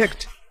fault you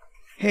picked.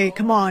 Hey,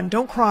 come on,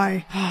 don't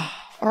cry.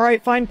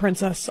 Alright, fine,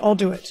 princess. I'll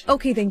do it.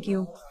 Okay, thank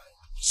you.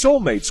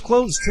 Soulmate's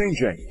clothes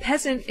changing.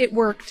 Peasant, it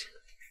worked.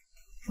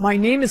 My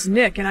name is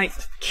Nick, and I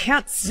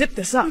can't zip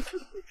this up.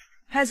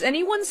 Has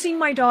anyone seen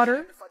my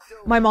daughter?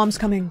 My mom's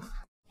coming.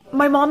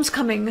 My mom's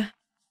coming.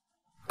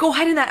 Go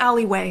hide in that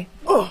alleyway.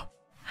 Ugh.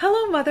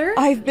 Hello, Mother.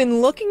 I've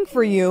been looking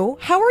for you.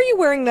 How are you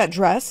wearing that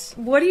dress?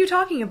 What are you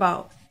talking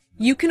about?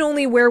 You can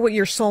only wear what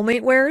your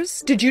soulmate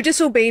wears? Did you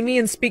disobey me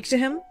and speak to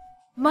him?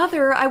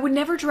 Mother, I would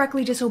never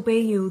directly disobey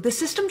you. The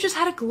system just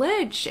had a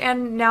glitch,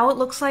 and now it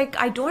looks like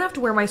I don't have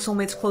to wear my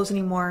soulmate's clothes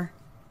anymore.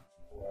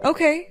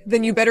 Okay,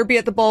 then you better be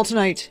at the ball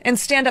tonight, and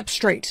stand up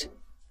straight.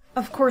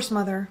 Of course,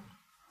 Mother.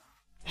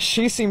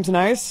 She seems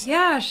nice.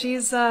 Yeah,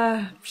 she's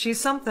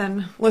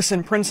something.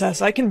 Listen,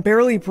 princess, I can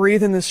barely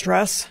breathe in this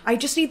dress. I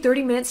just need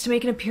 30 minutes to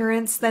make an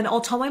appearance, then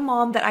I'll tell my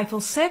mom that I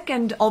feel sick,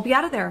 and I'll be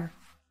out of there.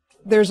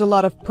 There's a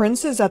lot of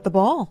princes at the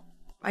ball.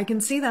 I can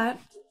see that.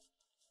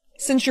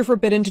 Since you're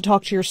forbidden to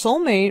talk to your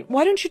soulmate,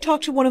 why don't you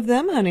talk to one of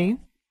them, honey?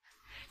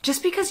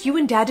 Just because you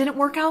and Dad didn't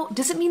work out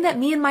doesn't mean that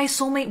me and my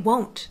soulmate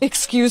won't.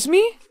 Excuse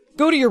me?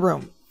 Go to your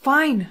room.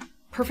 Fine.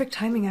 Perfect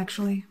timing,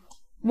 actually.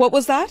 What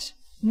was that?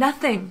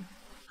 Nothing.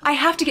 I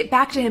have to get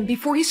back to him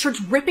before he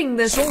starts ripping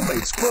this—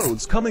 Soulmate's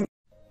clothes coming.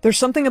 There's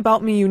something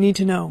about me you need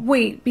to know.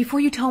 Wait, before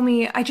you tell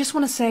me, I just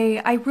want to say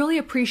I really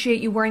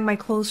appreciate you wearing my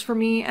clothes for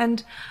me,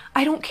 and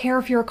I don't care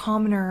if you're a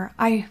commoner.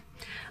 I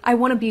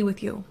want to be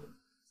with you.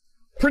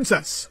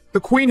 Princess, the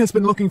queen has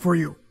been looking for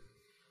you.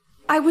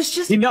 I was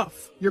just—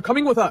 Enough! You're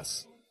coming with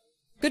us.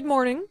 Good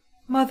morning.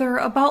 Mother,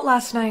 about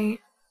last night.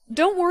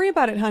 Don't worry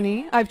about it,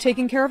 honey. I've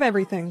taken care of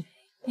everything.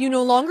 You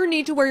no longer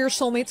need to wear your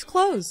soulmate's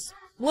clothes.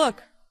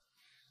 Look.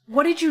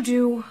 What did you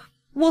do?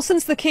 Well,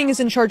 since the king is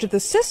in charge of the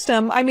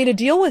system, I made a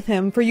deal with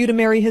him for you to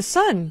marry his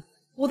son.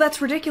 Well,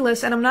 that's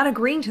ridiculous, and I'm not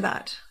agreeing to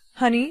that.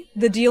 Honey,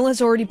 the deal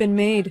has already been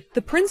made.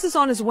 The prince is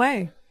on his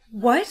way.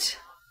 What?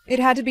 It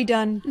had to be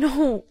done.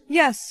 No.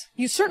 Yes,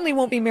 you certainly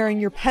won't be marrying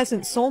your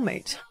peasant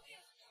soulmate.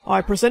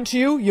 I present to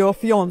you your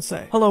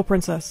fiancé. Hello,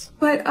 princess.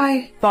 But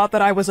I— Thought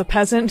that I was a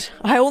peasant?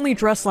 I only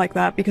dress like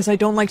that because I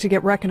don't like to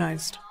get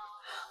recognized.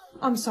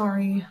 I'm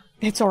sorry.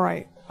 It's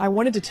alright. I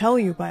wanted to tell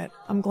you, but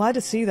I'm glad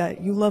to see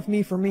that you love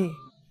me for me.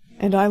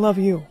 And I love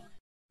you.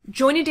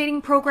 Join a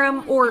dating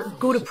program or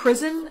go to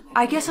prison?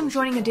 I guess I'm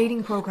joining a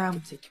dating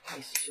program.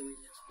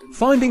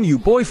 Finding you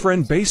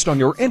boyfriend based on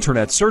your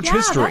internet search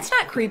history. That's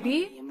not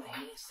creepy.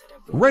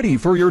 Ready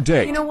for your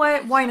date. You know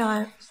what? Why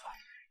not?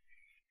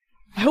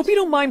 I hope you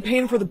don't mind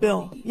paying for the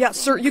bill. Yeah,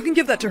 sir, you can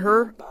give that to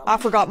her. I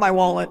forgot my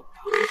wallet.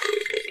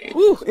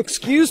 Ooh,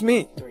 excuse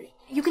me.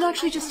 You can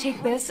actually just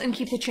take this and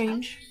keep the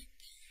change.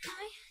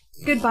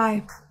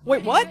 Goodbye.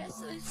 Wait, what?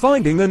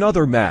 Finding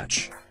another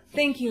match.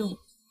 Thank you.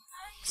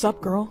 Sup,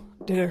 girl?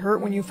 Did it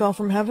hurt when you fell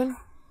from heaven?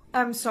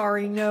 I'm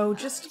sorry, no,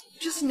 just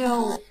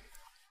no.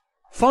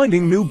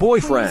 Finding new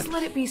boyfriend. Please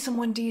let it be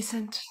someone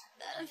decent.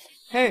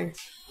 Hey,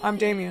 I'm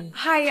Damien.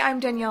 Hi, I'm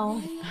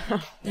Danielle.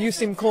 You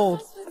seem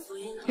cold.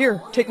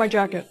 Here, take my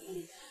jacket.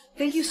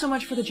 Thank you so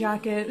much for the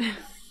jacket.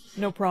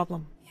 No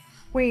problem.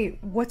 Wait,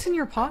 what's in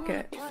your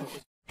pocket?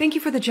 Thank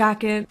you for the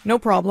jacket. No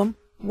problem.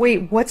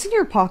 Wait, what's in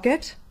your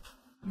pocket?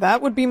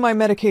 That would be my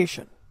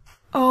medication.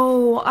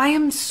 Oh, I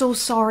am so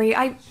sorry.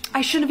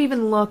 I should have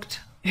even looked.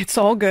 It's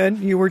all good.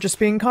 You were just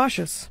being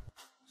cautious.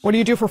 What do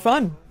you do for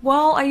fun?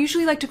 Well, I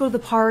usually like to go to the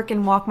park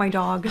and walk my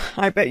dog.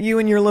 I bet you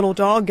and your little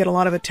dog get a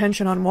lot of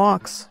attention on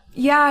walks.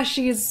 Yeah,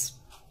 she's...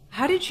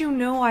 How did you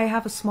know I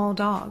have a small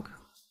dog?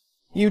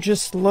 You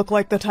just look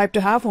like the type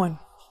to have one.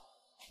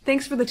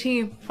 Thanks for the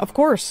tea. Of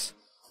course.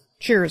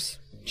 Cheers.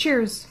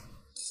 Cheers.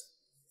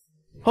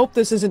 Hope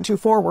this isn't too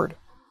forward.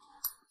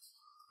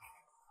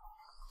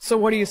 So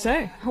what do you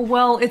say?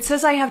 Well, it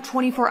says I have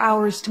 24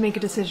 hours to make a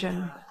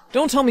decision.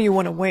 Don't tell me you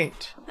want to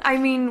wait. I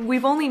mean,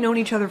 we've only known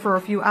each other for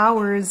a few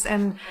hours,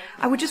 and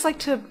I would just like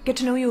to get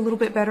to know you a little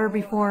bit better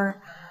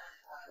before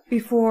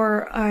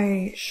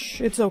I...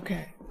 Shh, it's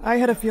okay. I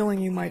had a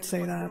feeling you might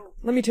say that.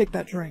 Let me take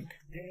that drink.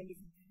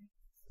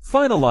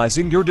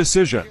 Finalizing your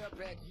decision.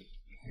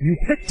 You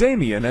picked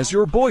Damien as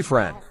your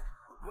boyfriend.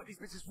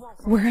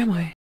 Where am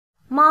I?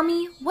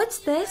 Mommy, what's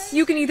this?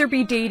 You can either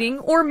be dating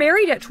or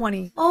married at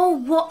 20.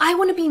 Oh, well, I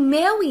want to be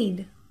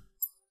married.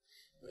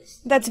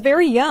 That's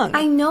very young.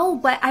 I know,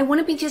 but I want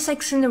to be just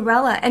like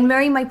Cinderella and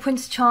marry my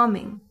Prince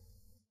Charming.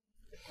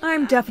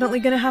 I'm definitely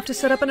gonna have to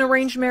set up an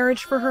arranged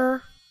marriage for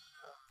her.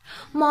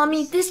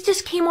 Mommy, this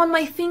just came on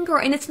my finger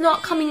and it's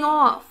not coming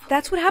off.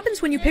 That's what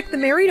happens when you pick the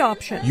married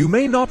option. You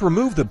may not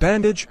remove the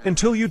bandage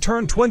until you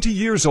turn 20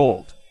 years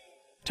old.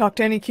 Talk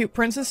to any cute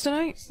princess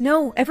tonight?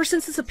 No, ever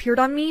since this appeared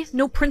on me,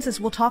 no princess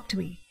will talk to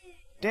me.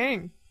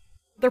 Dang.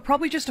 They're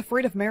probably just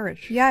afraid of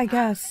marriage. Yeah, I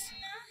guess.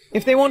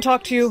 If they won't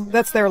talk to you,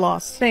 that's their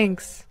loss.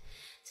 Thanks.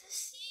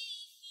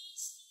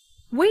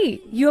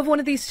 Wait, you have one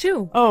of these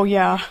too. Oh,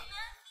 yeah.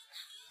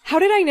 How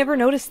did I never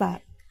notice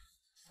that?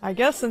 I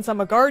guess since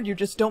I'm a guard, you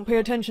just don't pay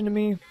attention to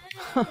me.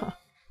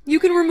 You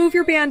can remove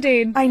your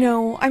band-aid. I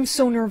know, I'm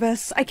so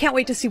nervous. I can't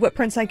wait to see what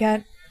prince I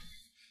get.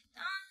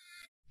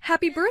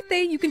 Happy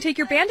birthday, you can take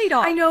your band-aid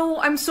off. I know,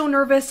 I'm so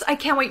nervous. I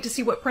can't wait to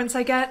see what prince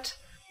I get.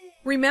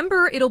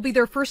 Remember, it'll be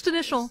their first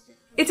initial.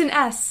 It's an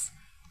S.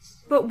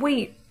 But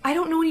wait, I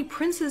don't know any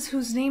princes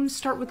whose names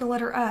start with the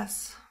letter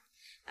S.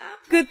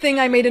 Good thing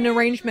I made an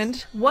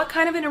arrangement. What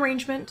kind of an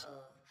arrangement?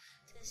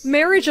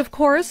 Marriage, of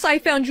course. I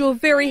found you a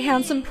very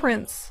handsome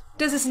prince.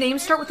 Does his name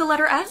start with the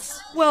letter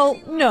S?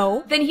 Well,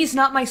 no. Then he's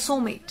not my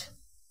soulmate.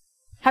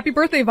 Happy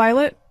birthday,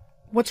 Violet.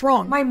 What's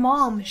wrong? My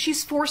mom.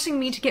 She's forcing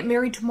me to get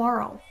married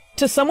tomorrow.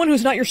 To someone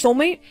who's not your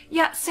soulmate?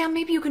 Yeah, Sam,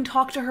 maybe you can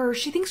talk to her.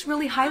 She thinks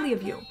really highly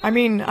of you. I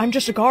mean, I'm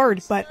just a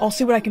guard, but I'll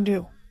see what I can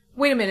do.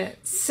 Wait a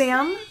minute.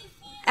 Sam?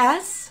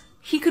 S?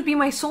 He could be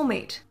my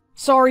soulmate.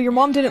 Sorry, your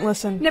mom didn't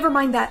listen. Never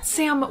mind that.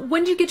 Sam,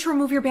 when do you get to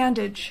remove your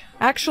bandage?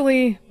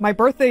 Actually, my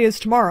birthday is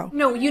tomorrow.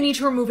 No, you need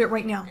to remove it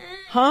right now.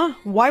 Huh?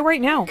 Why right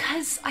now?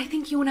 Because I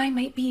think you and I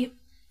might be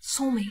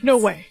soulmates. No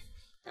way.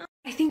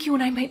 I think you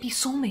and I might be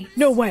soulmates.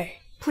 No way.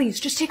 Please,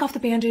 just take off the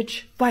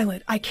bandage.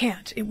 Violet, I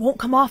can't. It won't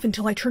come off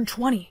until I turn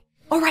 20.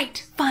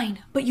 Alright, fine.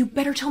 But you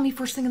better tell me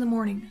first thing in the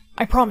morning.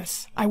 I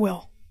promise, I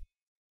will.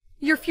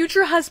 Your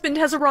future husband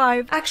has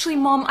arrived. Actually,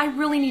 Mom, I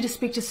really need to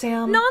speak to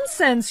Sam.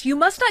 Nonsense! You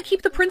must not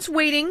keep the prince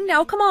waiting.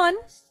 Now come on.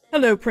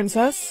 Hello,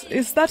 princess.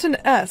 Is that an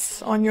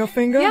S on your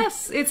finger?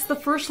 Yes, it's the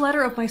first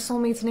letter of my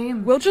soulmate's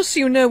name. Well, just so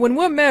you know, when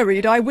we're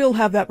married, I will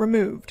have that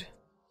removed.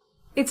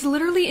 It's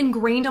literally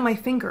ingrained on my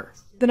finger.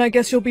 Then I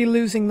guess you'll be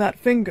losing that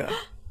finger.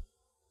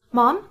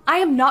 Mom, I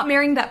am not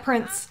marrying that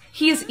prince.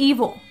 He is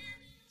evil.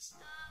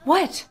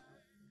 What?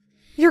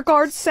 Your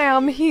guard,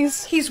 Sam,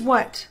 He's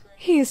what?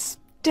 He's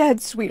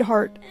dead,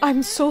 sweetheart.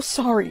 I'm so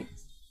sorry.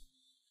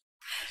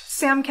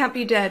 Sam can't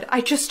be dead.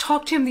 I just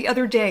talked to him the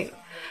other day.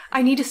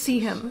 I need to see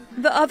him.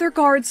 The other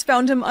guards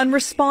found him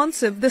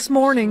unresponsive this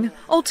morning.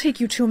 I'll take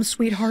you to him,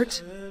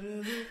 sweetheart.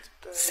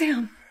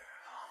 Sam.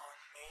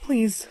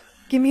 Please,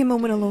 give me a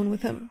moment alone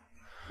with him.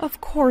 Of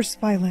course,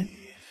 Violet.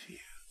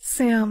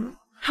 Sam,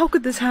 how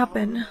could this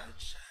happen?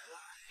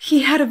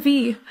 He had a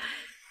V.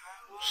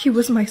 He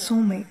was my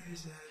soulmate.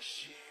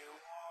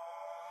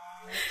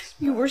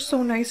 You were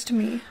so nice to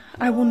me.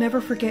 I will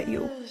never forget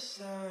you.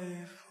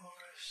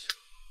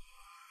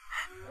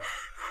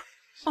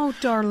 Oh,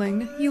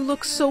 darling, you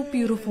look so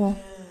beautiful.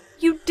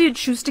 You did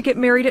choose to get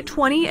married at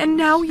 20, and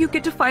now you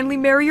get to finally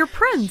marry your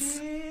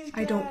prince.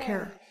 I don't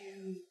care.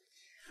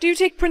 Do you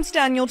take Prince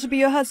Daniel to be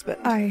your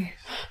husband?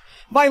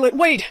 Violet,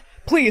 wait!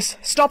 Please,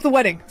 stop the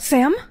wedding.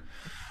 Sam?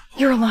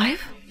 You're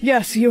alive?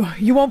 Yes, you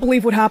won't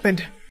believe what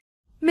happened.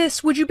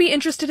 Miss, would you be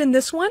interested in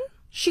this one?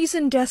 She's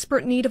in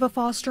desperate need of a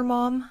foster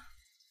mom.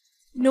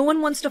 No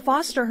one wants to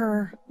foster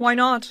her. Why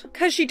not?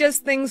 'Cause she does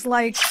things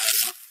like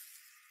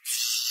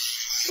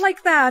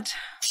that.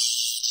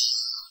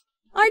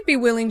 I'd be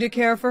willing to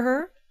care for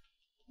her,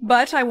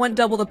 but I want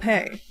double the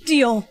pay.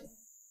 Deal.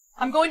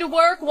 I'm going to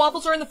work.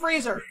 Waffles are in the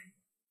freezer.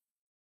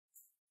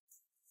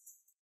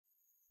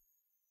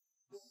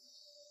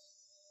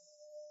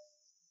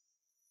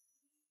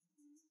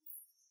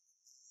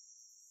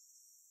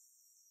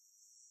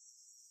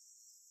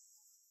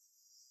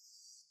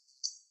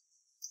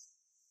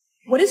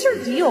 What is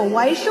her deal?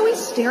 Why is she always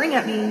staring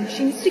at me?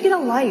 She needs to get a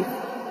life.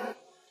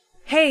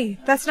 Hey,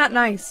 that's not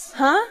nice.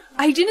 Huh?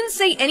 I didn't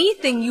say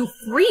anything, you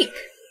freak!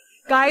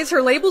 Guys,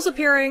 her label's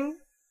appearing.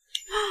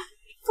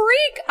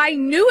 Freak! I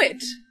knew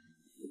it!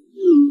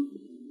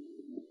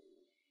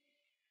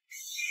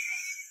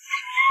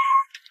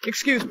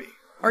 Excuse me,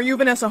 are you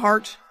Vanessa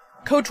Hart?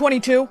 Code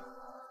 22?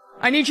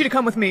 I need you to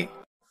come with me.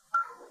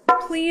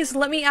 Please,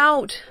 let me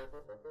out.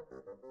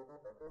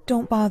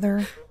 Don't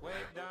bother.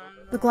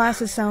 The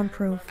glass is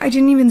soundproof. I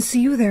didn't even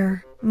see you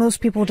there. Most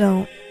people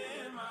don't.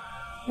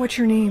 What's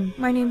your name?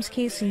 My name's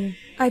Casey.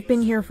 I've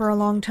been here for a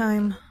long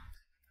time.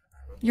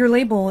 Your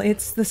label,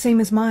 it's the same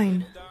as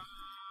mine.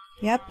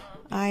 Yep,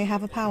 I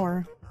have a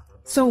power.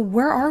 So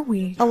where are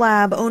we? A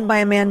lab owned by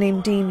a man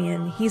named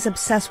Damien. He's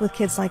obsessed with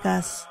kids like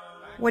us.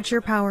 What's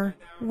your power?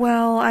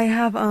 Well, I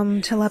have,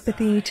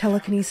 telepathy,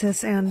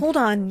 telekinesis, and... Hold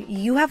on,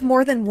 you have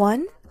more than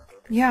one?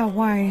 Yeah,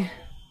 why?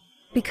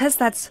 Because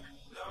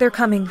they're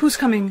coming. Who's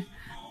coming?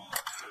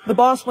 The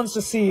boss wants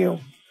to see you.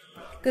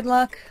 Good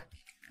luck.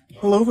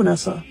 Hello,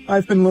 Vanessa.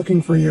 I've been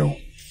looking for you.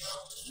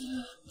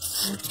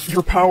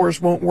 Your powers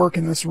won't work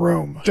in this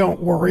room.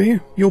 Don't worry,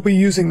 you'll be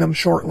using them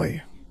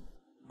shortly.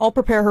 I'll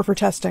prepare her for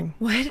testing.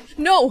 What?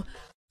 No!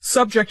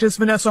 Subject is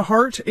Vanessa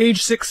Hart,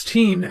 age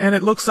 16, and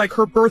it looks like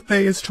her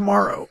birthday is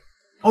tomorrow.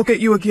 I'll get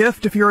you a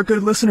gift if you're a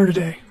good listener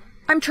today.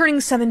 I'm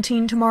turning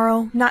 17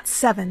 tomorrow, not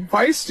 7.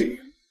 Feisty.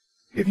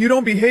 If you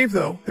don't behave,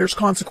 though, there's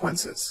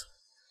consequences.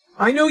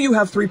 I know you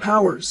have 3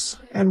 powers,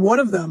 and one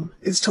of them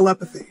is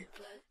telepathy.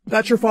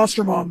 That's your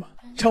foster mom.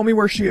 Tell me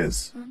where she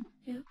is.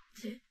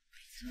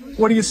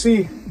 What do you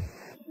see?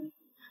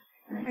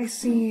 I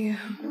see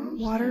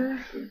water,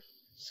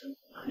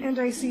 and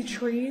I see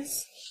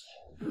trees.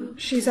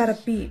 She's at a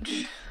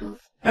beach.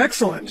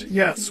 Excellent.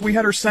 Yes, we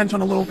had her sent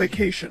on a little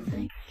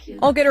vacation.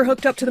 I'll get her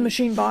hooked up to the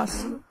machine,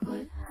 boss.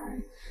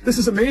 This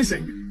is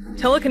amazing.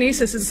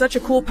 Telekinesis is such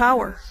a cool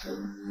power.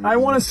 I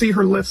want to see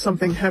her lift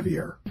something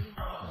heavier.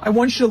 I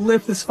want you to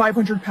lift this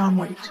 500-pound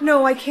weight.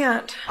 No, I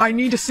can't. I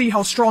need to see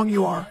how strong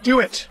you are. Do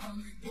it.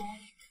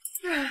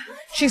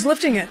 She's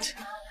lifting it.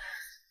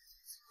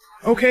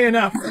 Okay,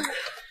 enough.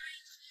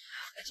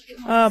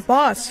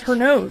 Boss, her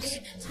nose.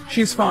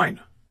 She's fine.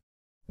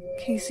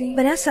 Casey?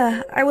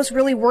 Vanessa, I was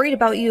really worried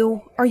about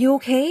you. Are you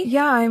okay?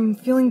 Yeah, I'm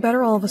feeling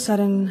better all of a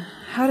sudden.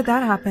 How did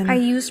that happen? I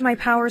used my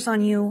powers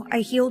on you. I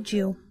healed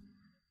you.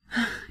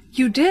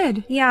 You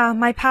did? Yeah,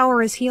 my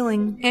power is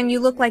healing, and you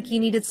look like you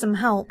needed some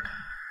help.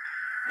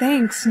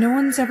 Thanks, no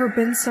one's ever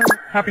been so...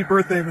 Happy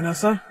birthday,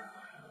 Vanessa.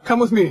 Come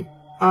with me.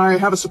 I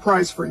have a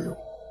surprise for you.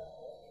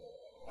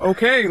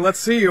 Okay, let's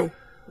see you.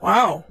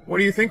 Wow, what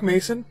do you think,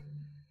 Mason?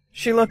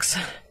 She looks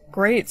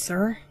great,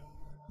 sir.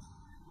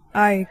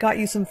 I got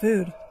you some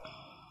food.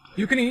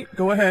 You can eat,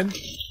 go ahead.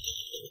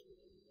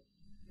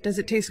 Does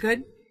it taste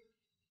good?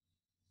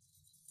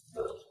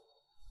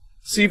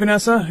 See,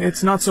 Vanessa,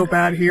 it's not so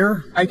bad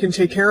here. I can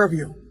take care of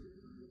you.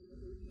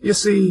 You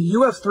see,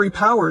 you have 3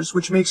 powers,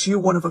 which makes you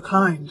one of a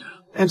kind.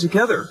 And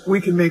together, we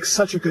can make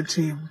such a good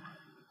team.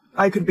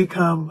 I could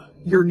become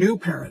your new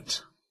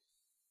parent.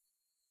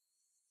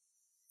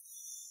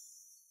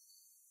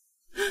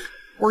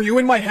 Were you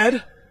in my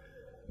head?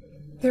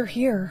 They're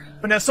here.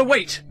 Vanessa,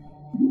 wait!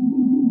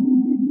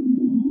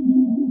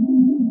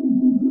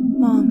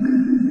 Mom.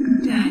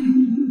 Dad.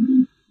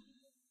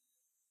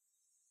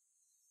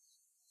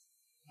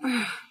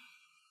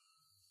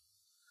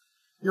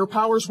 Your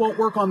powers won't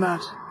work on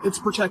that. It's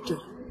protected.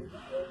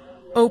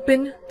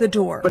 Open the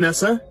door.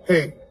 Vanessa,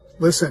 hey,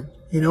 listen.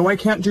 You know I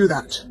can't do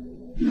that.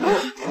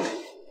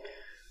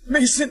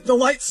 Mason, the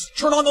lights!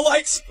 Turn on the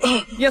lights!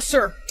 Yes,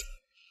 sir.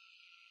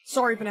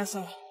 Sorry,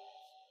 Vanessa.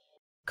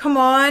 Come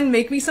on,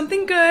 make me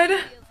something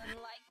good.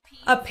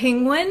 A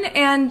penguin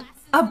and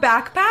a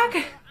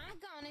backpack?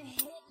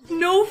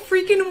 No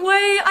freaking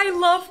way! I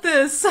love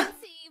this!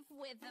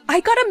 I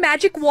got a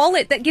magic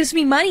wallet that gives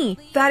me money!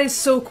 That is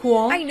so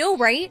cool. I know,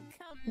 right?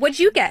 What'd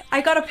you get?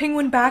 I got a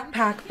penguin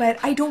backpack, but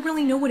I don't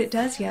really know what it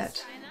does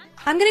yet.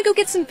 I'm gonna go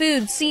get some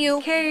food. See you.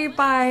 Okay,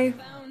 bye.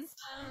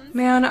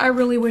 Man, I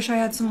really wish I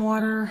had some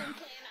water.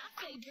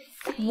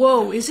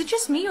 Whoa, is it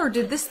just me or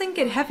did this thing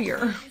get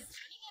heavier?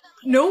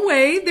 No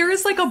way, there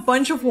is like a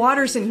bunch of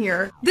waters in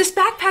here. This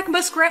backpack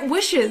must grant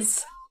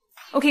wishes.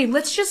 Okay,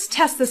 let's just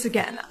test this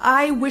again.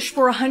 I wish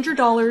for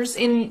 $100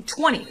 in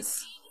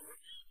 20s.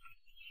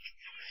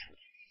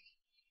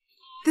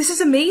 This is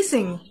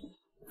amazing.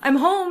 I'm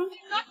home.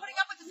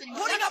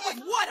 Putting up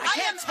with what? I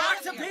can't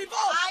talk to people?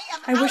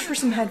 I wish for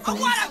some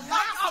headphones.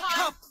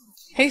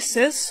 Hey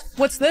sis,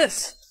 what's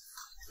this?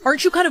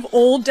 Aren't you kind of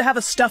old to have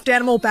a stuffed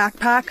animal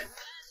backpack?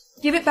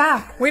 Give it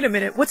back. Wait a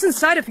minute, what's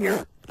inside of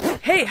here?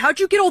 Hey, how'd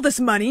you get all this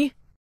money?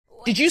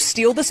 Did you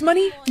steal this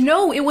money?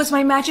 No, it was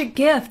my magic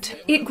gift.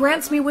 It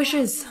grants me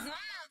wishes.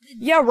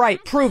 Yeah,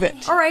 right, prove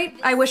it. Alright,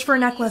 I wish for a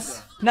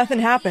necklace. Nothing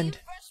happened.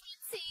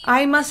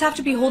 I must have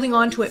to be holding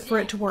on to it for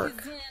it to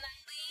work.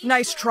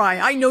 Nice try.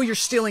 I know you're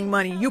stealing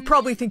money. You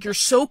probably think you're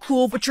so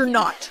cool, but you're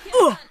not.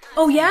 Ugh!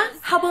 Oh yeah?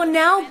 How about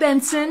now,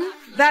 Benson?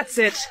 That's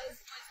it.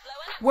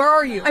 Where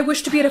are you? I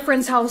wish to be at a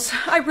friend's house.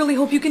 I really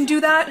hope you can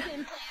do that.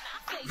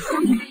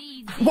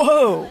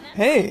 Whoa,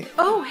 hey.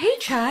 Oh, hey,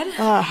 Chad.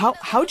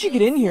 How'd you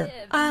get in here?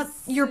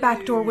 Your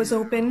back door was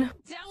open.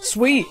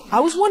 Sweet. I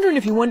was wondering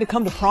if you wanted to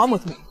come to prom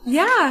with me.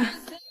 Yeah.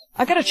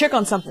 I gotta check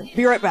on something.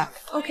 Be right back.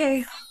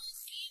 Okay.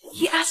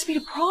 He asked me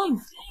to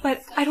prom,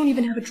 but I don't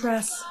even have a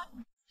dress.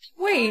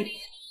 Wait.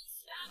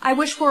 I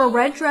wish for a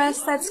red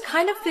dress that's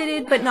kind of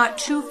fitted, but not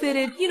too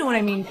fitted. You know what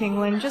I mean,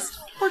 Penguin. Just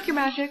work your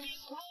magic.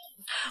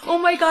 Oh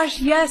my gosh,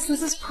 yes,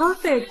 this is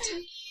perfect.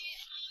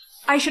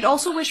 I should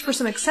also wish for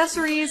some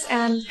accessories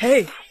and...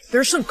 Hey,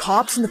 there's some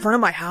cops in the front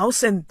of my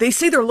house, and they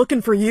say they're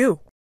looking for you.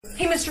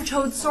 Hey, Mr.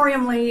 Toad, sorry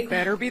I'm late.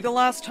 Better be the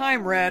last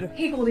time, Red.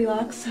 Hey,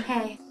 Goldilocks.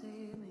 Hey.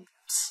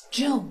 Psst,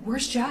 Jill,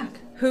 where's Jack?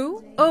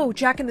 Who? Oh,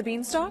 Jack and the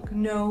Beanstalk?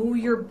 No,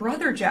 your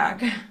brother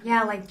Jack.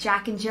 Yeah, like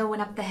Jack and Jill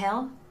went up the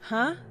hill?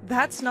 Huh?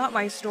 That's not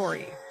my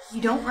story.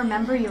 You don't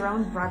remember your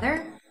own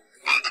brother?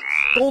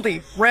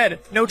 Goldie, Red,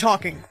 no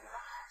talking.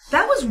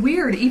 That was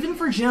weird, even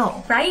for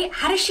Jill. Right?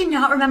 How does she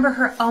not remember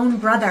her own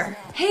brother?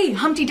 Hey,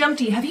 Humpty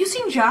Dumpty, have you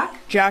seen Jack?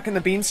 Jack and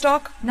the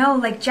Beanstalk? No,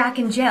 like Jack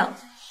and Jill.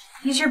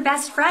 He's your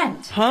best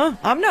friend. Huh?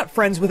 I'm not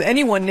friends with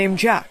anyone named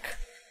Jack.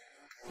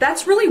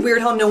 That's really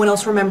weird how no one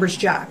else remembers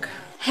Jack.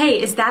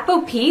 Hey, is that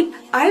Bo Peep?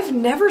 I've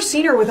never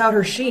seen her without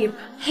her sheep.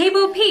 Hey,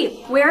 Bo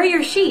Peep, where are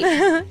your sheep?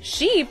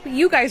 Sheep?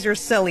 You guys are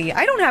silly.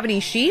 I don't have any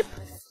sheep.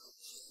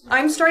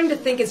 I'm starting to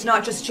think it's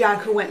not just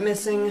Jack who went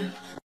missing.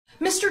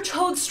 Mr.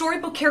 Toad's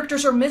storybook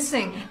characters are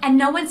missing. And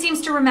no one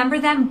seems to remember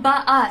them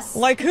but us.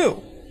 Like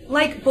who?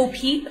 Like Bo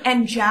Peep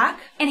and Jack.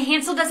 And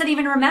Hansel doesn't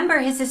even remember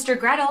his sister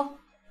Gretel.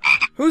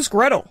 Who's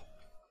Gretel?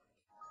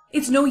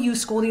 It's no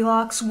use,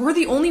 Goldilocks. We're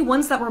the only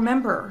ones that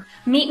remember.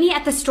 Meet me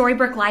at the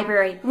Storybook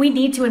Library. We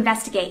need to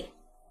investigate.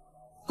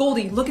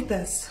 Goldie, look at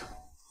this.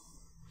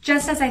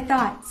 Just as I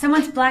thought,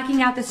 someone's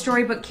blacking out the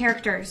storybook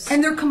characters.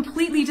 And they're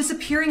completely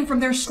disappearing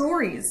from their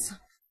stories.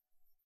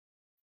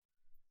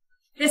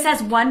 This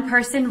has one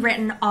person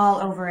written all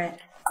over it.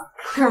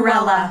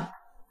 Cruella.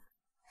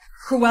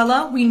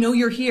 Cruella, we know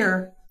you're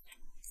here.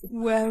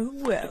 Well,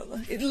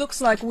 well, it looks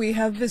like we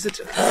have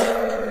visitors.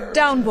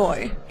 Down,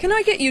 boy. Can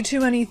I get you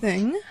two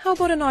anything? How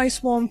about a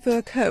nice warm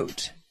fur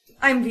coat?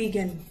 I'm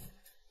vegan.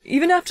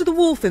 Even after the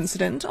wolf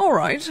incident? All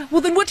right. Well,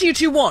 then what do you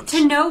two want?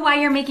 To know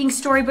why you're making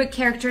storybook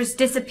characters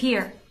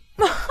disappear.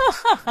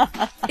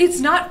 It's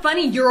not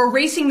funny. You're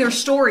erasing their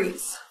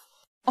stories.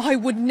 I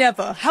would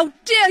never. How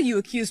dare you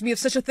accuse me of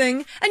such a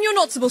thing? And you're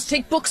not supposed to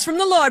take books from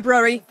the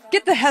library.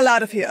 Get the hell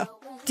out of here.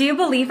 Do you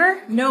believe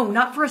her? No,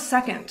 not for a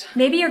second.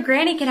 Maybe your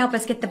granny can help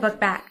us get the book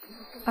back.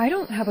 I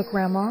don't have a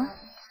grandma.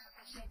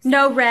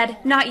 No, Red,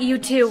 not you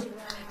too.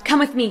 Come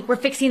with me. We're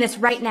fixing this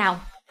right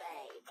now.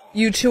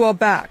 You two are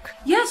back.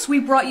 Yes, we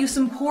brought you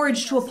some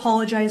porridge to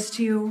apologize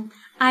to you.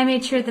 I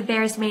made sure the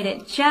bears made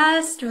it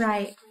just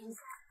right.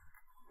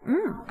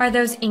 Are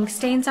those ink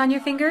stains on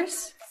your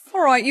fingers?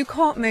 All right, you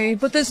caught me,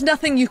 but there's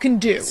nothing you can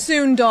do.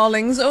 Soon,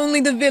 darlings,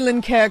 only the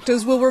villain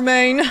characters will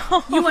remain.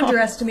 You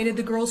underestimated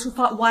the girls who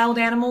fought wild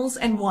animals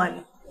and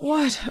won.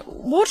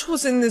 What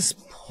was in this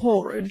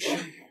porridge?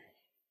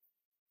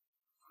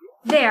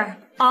 There,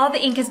 all the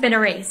ink has been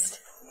erased.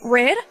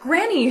 Red?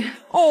 Granny!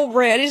 Oh,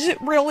 Red, is it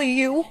really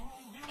you?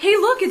 Hey,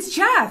 look, it's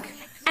Jack!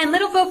 And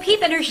little Bo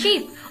Peep and her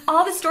sheep.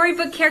 All the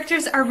storybook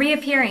characters are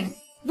reappearing.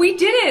 We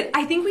did it!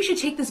 I think we should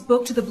take this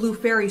book to the Blue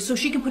Fairy so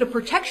she can put a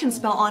protection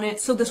spell on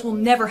it so this will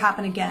never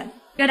happen again.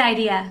 Good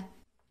idea.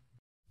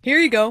 Here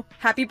you go.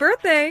 Happy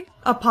birthday!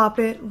 A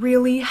poppet?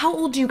 Really? How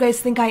old do you guys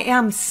think I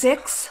am?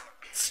 6?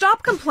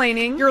 Stop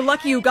complaining. You're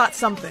lucky you got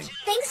something.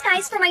 Thanks,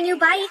 guys, for my new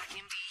bike.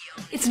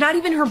 It's not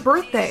even her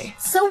birthday.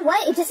 So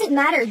what? It doesn't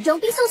matter.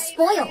 Don't be so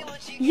spoiled.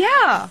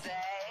 Yeah.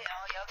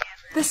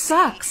 This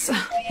sucks.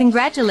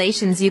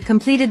 Congratulations, you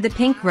completed the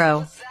pink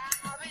row.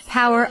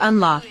 Power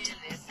unlocked.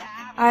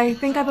 I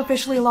think I've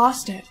officially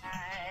lost it.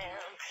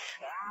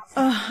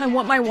 I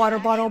want my water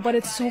bottle, but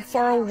it's so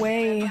far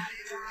away.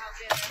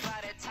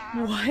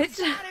 What?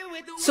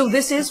 So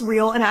this is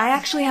real, and I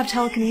actually have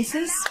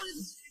telekinesis?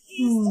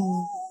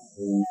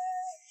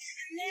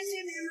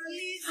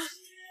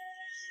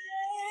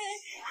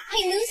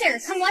 Hey, loser,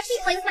 come watch me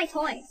play with my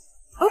toy.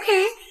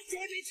 Okay.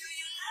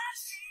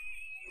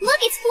 Look,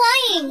 it's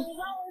flying!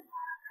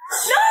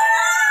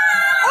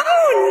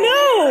 Oh,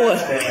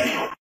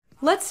 no!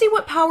 Let's see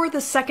what power the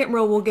second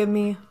row will give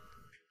me.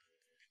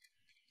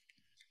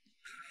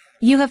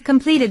 You have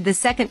completed the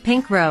second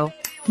pink row.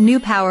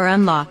 New power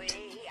unlocked.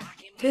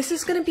 This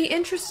is gonna be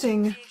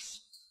interesting.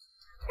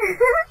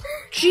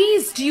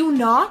 Jeez, do you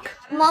knock?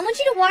 Mom wants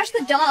you to wash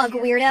the dog,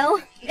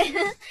 weirdo.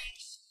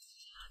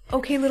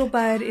 Okay, little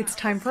bud, it's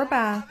time for a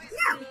bath.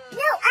 No,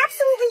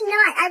 absolutely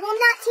not. I will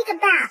not take a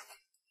bath.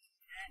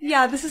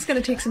 Yeah, this is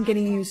gonna take some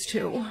getting used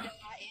to.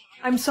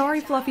 I'm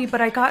sorry, Fluffy,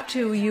 but I got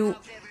to. You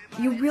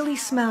really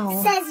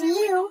smell. Says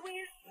you.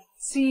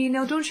 See,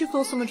 now don't you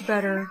feel so much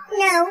better?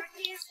 No,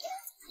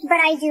 but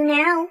I do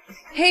now.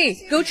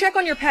 Hey, go check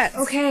on your pets.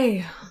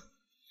 Okay.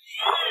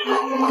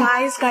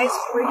 Guys,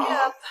 break it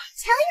up.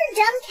 Tell your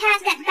dumb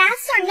cat that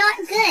baths are not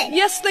good.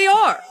 Yes, they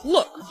are.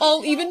 Look,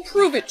 I'll even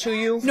prove it to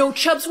you. No,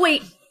 Chubbs,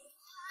 wait.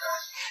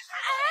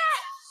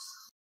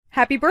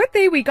 Happy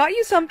birthday, we got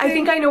you something. I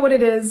think I know what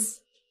it is.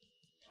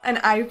 An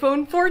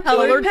iPhone 14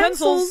 colored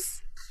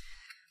pencils.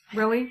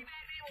 Really?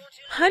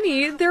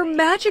 Honey, they're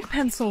magic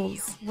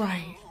pencils.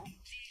 Right.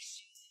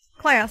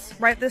 Class,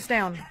 write this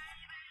down.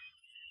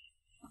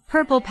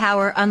 Purple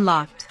power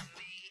unlocked.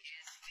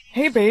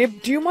 Hey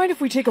babe, do you mind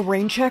if we take a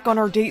rain check on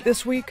our date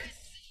this week?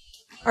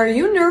 Are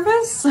you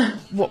nervous?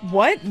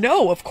 What?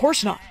 No, of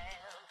course not.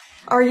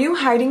 Are you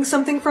hiding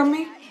something from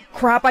me?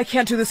 Crap, I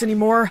can't do this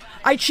anymore.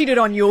 I cheated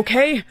on you,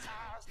 okay?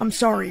 I'm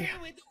sorry.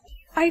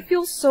 I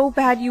feel so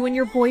bad you and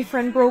your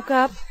boyfriend broke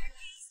up.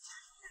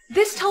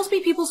 This tells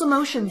me people's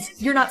emotions.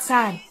 You're not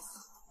sad.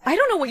 I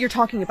don't know what you're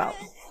talking about.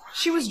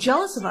 She was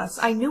jealous of us.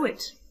 I knew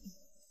it.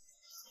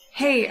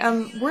 Hey,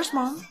 where's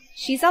Mom?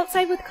 She's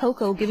outside with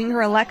Coco giving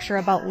her a lecture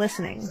about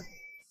listening.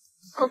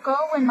 Coco,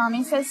 when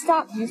Mommy says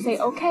stop, you say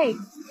okay.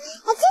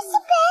 I'm just a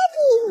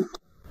baby.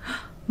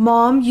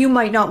 Mom, you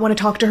might not want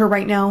to talk to her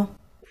right now.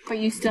 But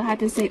you still have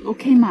to say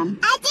okay, Mom.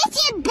 I'm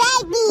just a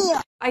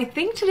baby. I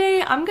think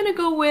today I'm gonna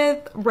go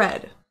with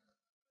red.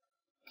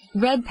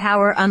 Red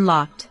power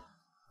unlocked.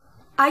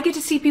 I get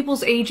to see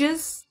people's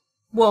ages.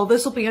 Well,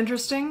 this'll be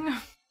interesting.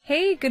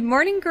 Hey, good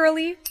morning,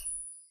 girlie.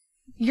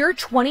 You're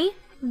 20?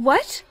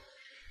 What?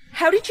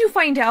 How did you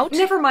find out?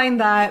 Never mind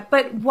that,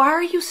 but why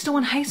are you still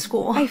in high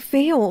school? I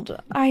failed.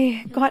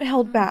 I got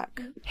held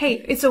back.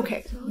 Hey, it's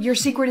okay. Your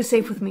secret is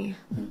safe with me.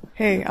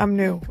 Hey, I'm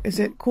new. Is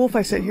it cool if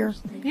I sit here?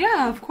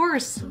 Yeah, of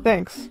course.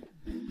 Thanks.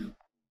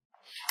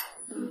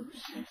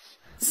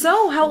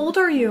 So, how old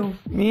are you?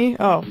 Me?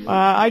 Oh,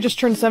 I just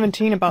turned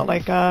 17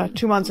 about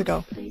 2 months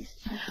ago.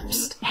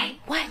 Psst, hey,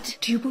 what?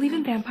 Do you believe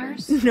in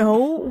vampires? No,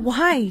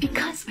 why?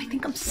 Because I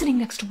think I'm sitting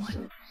next to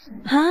one.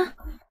 Huh?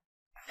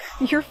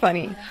 You're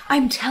funny.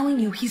 I'm telling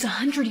you, he's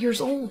 100 years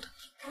old.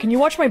 Can you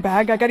watch my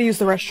bag? I gotta use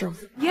the restroom.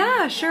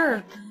 Yeah,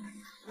 sure.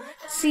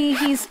 See,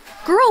 he's...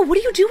 Girl, what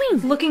are you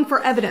doing? Looking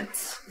for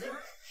evidence.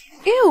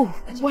 Ew,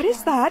 what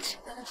is that?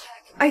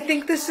 I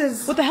think this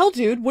is... What the hell,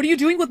 dude? What are you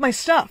doing with my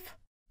stuff?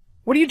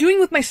 What are you doing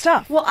with my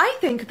stuff? Well, I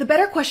think the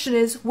better question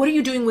is, what are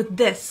you doing with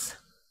this?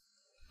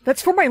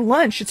 That's for my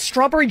lunch. It's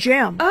strawberry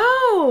jam.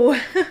 Oh!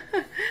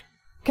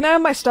 Can I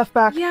have my stuff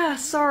back? Yeah,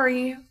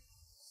 sorry.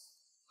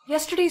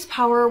 Yesterday's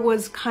power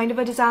was kind of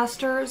a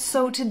disaster,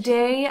 so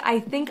today I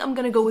think I'm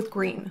gonna go with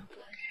green.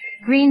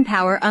 Green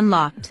power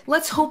unlocked.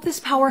 Let's hope this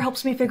power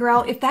helps me figure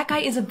out if that guy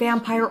is a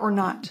vampire or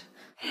not.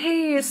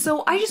 Hey,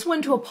 so I just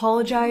wanted to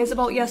apologize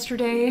about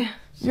yesterday.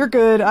 You're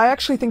good. I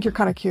actually think you're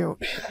kind of cute.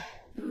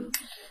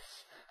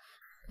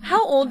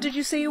 How old did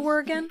you say you were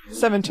again?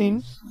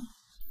 17.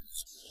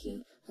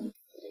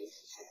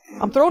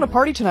 I'm throwing a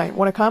party tonight.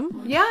 Want to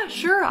come? Yeah,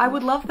 sure. I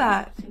would love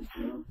that.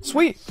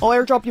 Sweet. I'll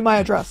airdrop you my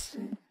address.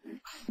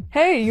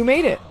 Hey, you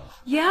made it.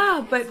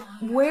 Yeah, but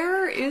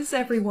where is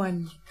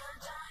everyone?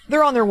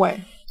 They're on their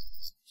way.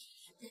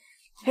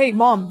 Hey,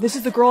 Mom, this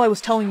is the girl I was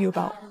telling you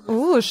about.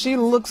 Ooh, she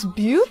looks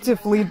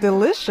beautifully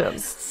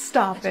delicious.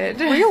 Stop it.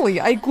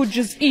 Really, I could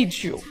just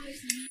eat you.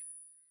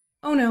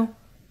 Oh no.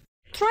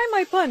 Try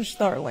my punch,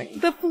 darling.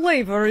 The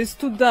flavor is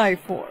to die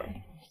for.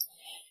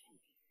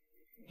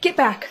 Get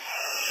back.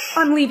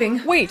 I'm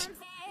leaving. Wait.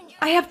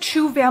 I have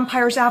 2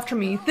 vampires after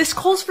me. This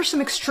calls for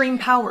some extreme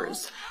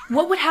powers.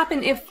 What would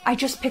happen if I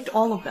just picked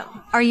all of them?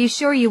 Are you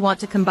sure you want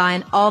to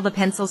combine all the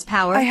pencil's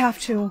power? I have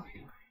to.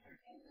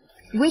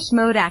 Wish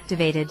mode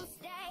activated.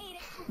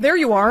 There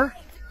you are.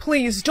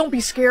 Please, don't be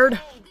scared.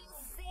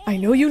 I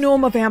know you know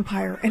I'm a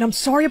vampire, and I'm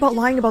sorry about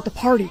lying about the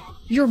party.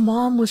 Your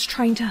mom was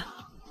trying to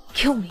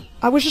kill me.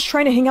 I was just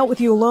trying to hang out with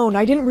you alone.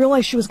 I didn't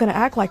realize she was going to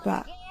act like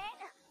that.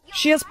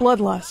 She has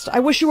bloodlust. I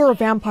wish you were a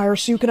vampire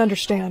so you could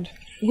understand.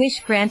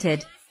 Wish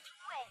granted.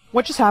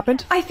 What just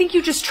happened? I think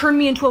you just turned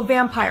me into a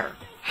vampire.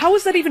 How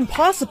is that even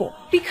possible?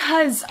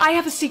 Because I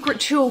have a secret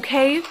too,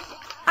 okay?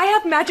 I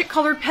have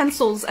magic-colored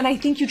pencils, and I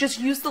think you just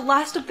used the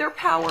last of their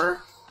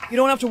power. You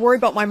don't have to worry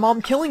about my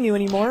mom killing you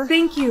anymore.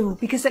 Thank you,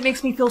 because that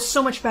makes me feel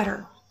so much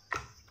better.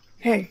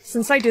 Hey,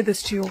 since I did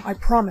this to you, I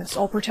promise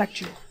I'll protect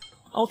you.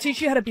 I'll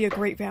teach you how to be a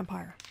great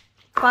vampire.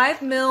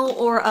 5 mil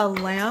or a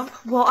lamp?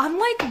 Well, I'm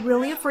like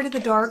really afraid of the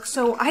dark,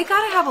 so I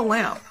gotta have a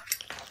lamp.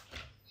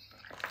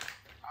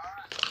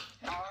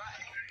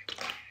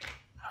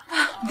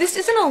 This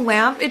isn't a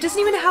lamp. It doesn't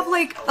even have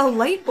like a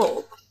light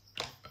bulb.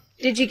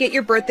 Did you get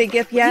your birthday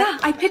gift yet? Yeah,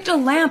 I picked a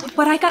lamp,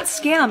 but I got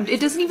scammed. It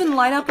doesn't even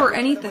light up or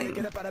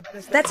anything.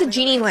 That's a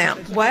genie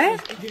lamp.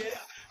 What?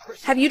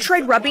 Have you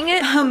tried rubbing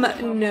it?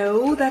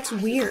 No, that's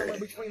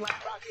weird.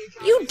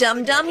 You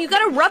dum-dum, you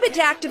gotta rub it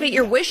to activate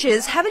your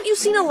wishes. Haven't you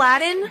seen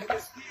Aladdin?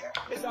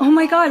 Oh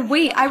my god,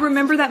 wait, I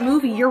remember that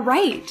movie, you're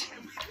right.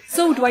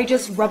 So, do I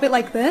just rub it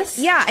like this?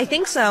 Yeah, I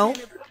think so.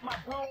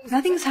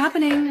 Nothing's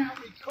happening.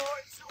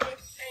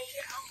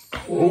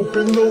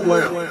 Open the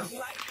lamp.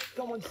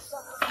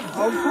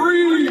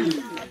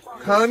 Agreed!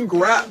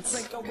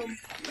 Congrats!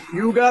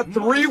 You got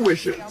 3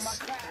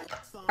 wishes.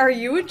 Are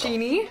you a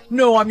genie?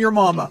 No, I'm your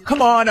mama.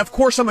 Come on, of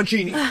course I'm a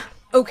genie.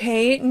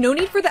 Okay, no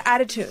need for the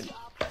attitude.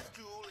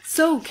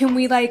 So, can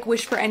we,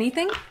 wish for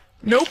anything?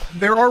 Nope,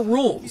 there are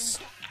rules.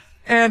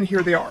 And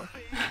here they are.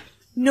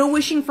 No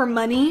wishing for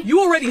money? You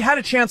already had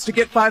a chance to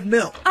get 5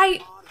 mil.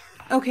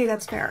 Okay,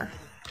 that's fair.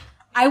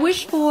 I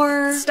wish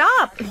for...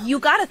 Stop! You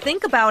gotta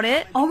think about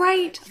it.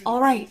 Alright.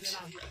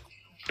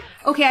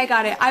 Okay, I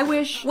got it. I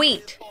wish...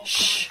 Wait.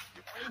 Shh.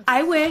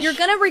 I wish... You're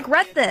gonna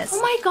regret this.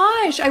 Oh my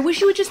gosh, I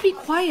wish you would just be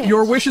quiet.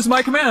 Your wish is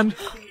my command.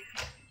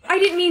 I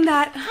didn't mean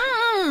that.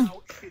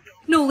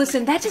 No,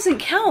 listen, that doesn't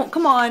count.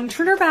 Come on,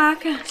 turn her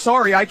back.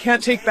 Sorry, I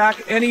can't take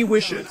back any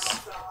wishes.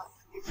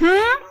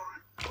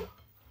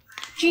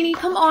 Genie,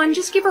 come on,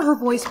 just give her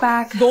voice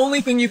back. The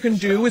only thing you can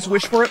do is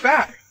wish for it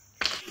back.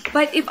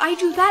 But if I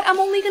do that, I'm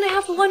only gonna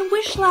have 1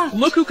 wish left.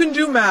 Look who can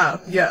do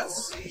math,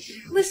 yes.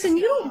 Listen,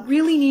 you don't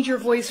really need your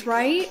voice,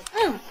 right?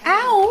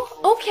 Ow!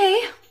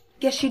 Okay.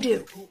 Yes, you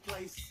do.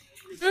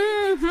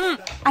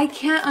 I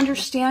can't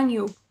understand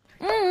you.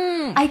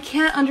 I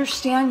can't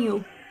understand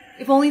you.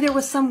 If only there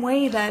was some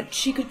way that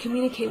she could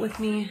communicate with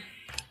me.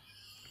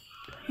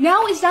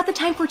 Now is not the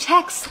time for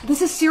text.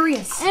 This is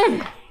serious.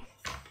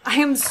 I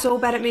am so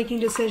bad at making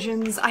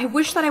decisions. I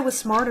wish that I was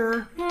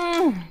smarter.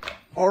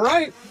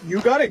 Alright,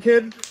 you got it,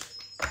 kid.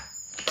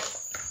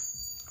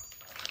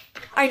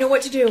 I know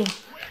what to do.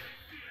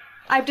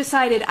 I've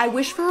decided. I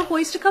wish for her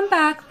voice to come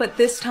back, but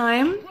this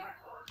time...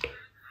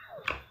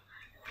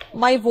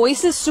 My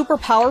voice is super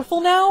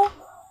powerful now?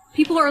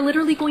 People are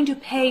literally going to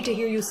pay to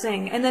hear you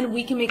sing, and then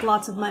we can make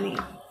lots of money.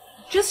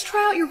 Just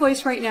try out your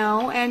voice right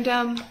now,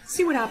 and,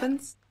 see what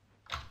happens.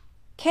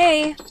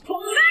 Okay.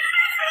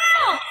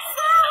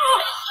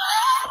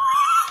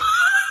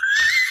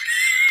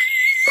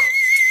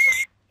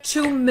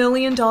 $2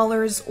 million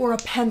or a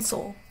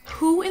pencil.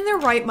 Who in their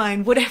right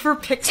mind would ever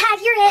pick... Tag,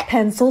 you're it!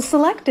 Pencil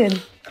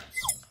selected.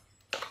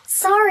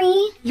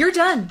 Sorry. You're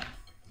done.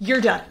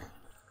 You're done.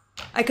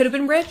 I could have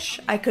been rich,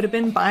 I could have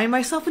been buying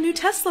myself a new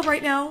Tesla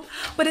right now,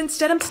 but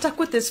instead I'm stuck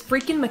with this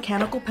freaking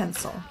mechanical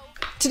pencil.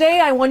 Today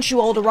I want you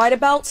all to write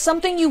about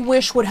something you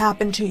wish would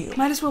happen to you.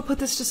 Might as well put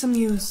this to some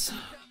use.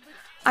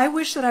 I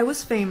wish that I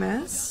was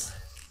famous,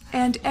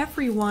 and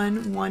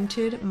everyone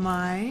wanted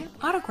my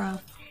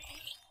autograph.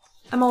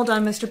 I'm all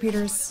done, Mr.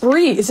 Peters.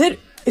 Bree, is it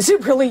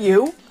really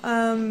you?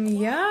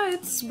 Yeah,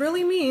 it's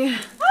really me.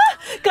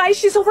 Guys,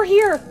 she's over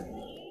here!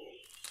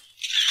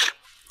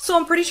 So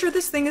I'm pretty sure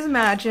this thing is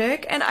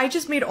magic, and I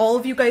just made all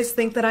of you guys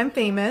think that I'm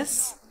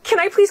famous. Can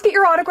I please get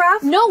your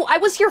autograph? No, I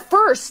was here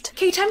first!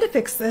 Okay, time to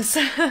fix this.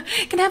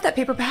 Can I have that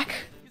paper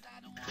back?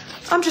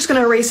 I'm just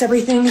gonna erase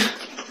everything.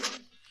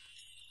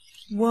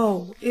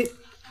 Whoa, it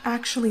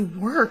actually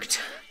worked.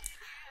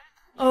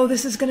 Oh,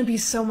 this is gonna be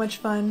so much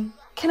fun.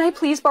 Can I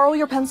please borrow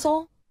your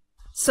pencil?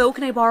 So,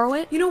 can I borrow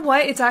it? You know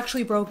what? It's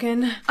actually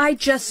broken. I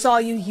just saw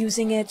you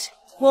using it.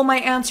 Well, my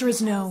answer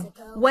is no.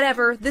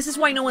 Whatever, this is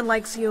why no one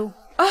likes you.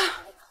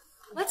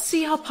 Let's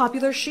see how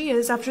popular she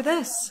is after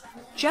this.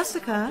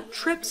 Jessica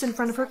trips in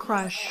front of her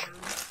crush.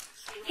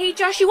 Hey,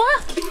 Joshua!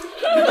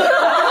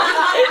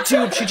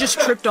 Dude, she just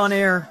tripped on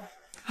air.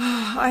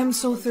 I'm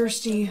so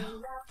thirsty.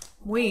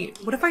 Wait,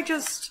 what if I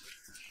just...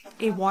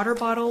 A water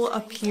bottle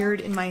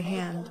appeared in my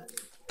hand.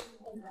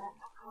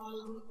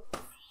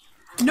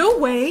 No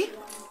way!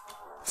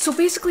 So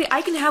basically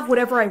I can have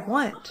whatever I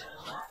want.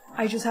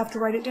 I just have to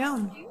write it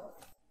down.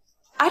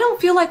 I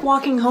don't feel like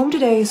walking home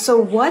today, so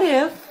what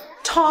if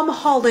Tom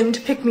Holland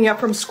picked me up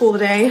from school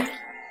today?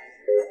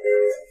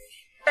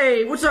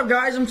 Hey, what's up,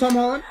 guys? I'm Tom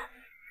Holland.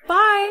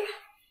 Bye!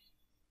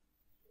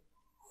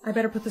 I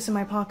better put this in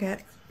my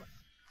pocket.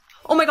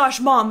 Oh my gosh,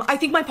 Mom, I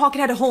think my pocket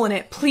had a hole in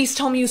it. Please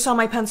tell me you saw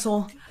my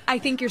pencil. I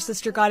think your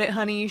sister got it,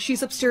 honey.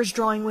 She's upstairs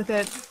drawing with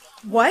it.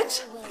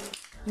 What?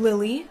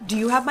 Lily, do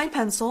you have my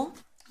pencil?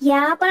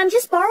 Yeah, but I'm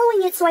just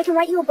borrowing it so I can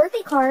write you a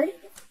birthday card.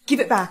 Give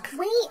it back.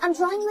 Wait, I'm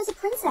drawing you as a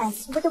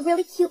princess with a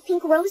really cute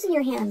pink rose in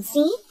your hand,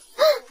 see?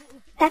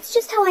 That's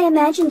just how I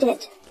imagined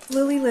it.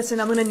 Lily, listen,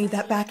 I'm gonna need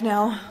that back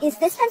now. Is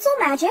this pencil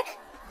magic?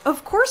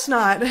 Of course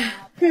not.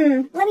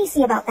 Let me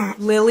see about that.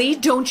 Lily,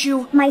 don't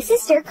you... My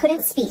sister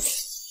couldn't speak.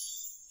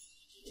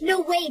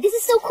 No way, this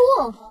is so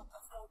cool.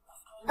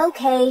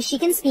 Okay, she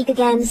can speak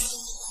again.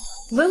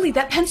 Lily,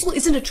 that pencil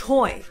isn't a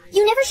toy.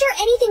 You never share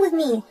anything with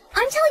me.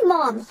 I'm telling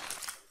Mom.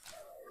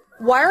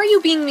 Why are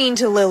you being mean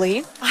to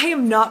Lily? I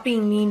am not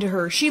being mean to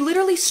her. She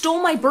literally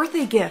stole my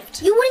birthday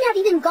gift. You wouldn't have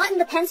even gotten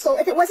the pencil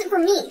if it wasn't for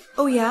me.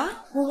 Oh yeah?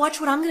 Well, watch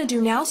what I'm gonna do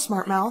now,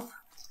 smart mouth.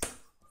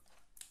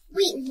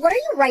 Wait, what are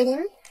you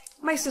writing?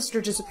 My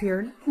sister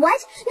disappeared.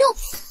 What? No.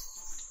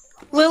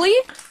 Lily?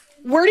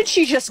 Where did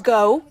she just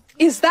go?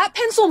 Is that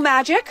pencil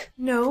magic?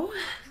 No.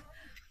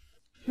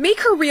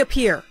 Make her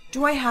reappear.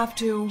 Do I have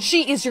to?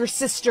 She is your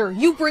sister.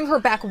 You bring her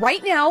back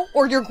right now,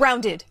 or you're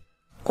grounded.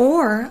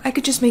 Or I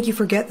could just make you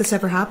forget this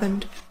ever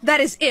happened. That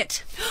is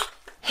it.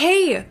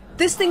 Hey,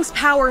 this thing's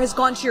power has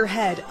gone to your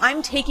head.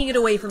 I'm taking it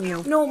away from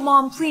you. No,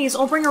 Mom, please,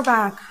 I'll bring her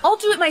back. I'll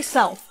do it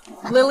myself.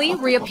 Lily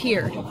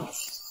reappeared.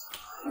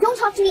 Don't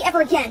talk to me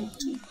ever again.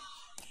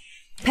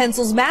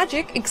 Pencil's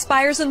magic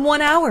expires in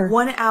 1 hour.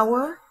 1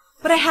 hour?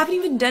 But I haven't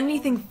even done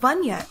anything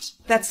fun yet.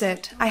 That's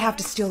it. I have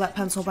to steal that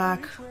pencil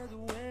back.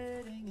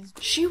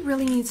 She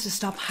really needs to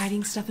stop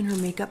hiding stuff in her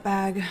makeup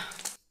bag.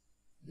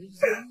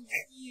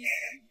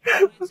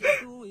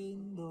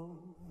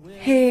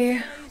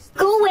 Hey.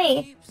 Go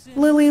away.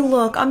 Lily,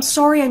 look, I'm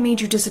sorry I made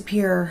you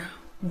disappear.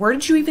 Where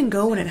did you even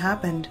go when it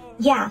happened?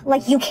 Yeah,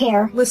 like you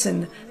care.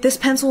 Listen, this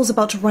pencil is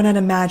about to run out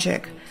of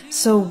magic.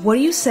 So what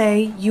do you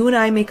say you and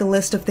I make a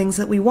list of things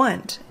that we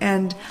want,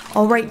 and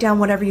I'll write down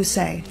whatever you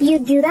say. You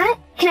do that?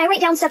 Can I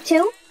write down stuff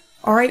too?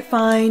 Alright,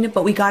 fine,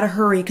 but we gotta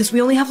hurry, because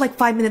we only have like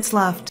 5 minutes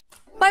left.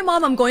 Bye,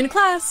 Mom, I'm going to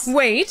class.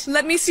 Wait,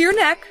 let me see your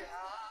neck.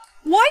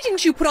 Why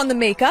didn't you put on the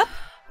makeup?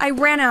 I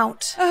ran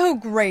out. Oh,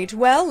 great.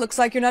 Well, looks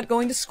like you're not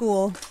going to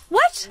school.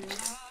 What?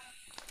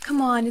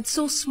 Come on, it's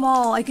so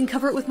small. I can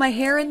cover it with my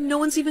hair and no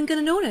one's even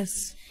gonna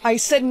notice. I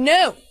said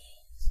no!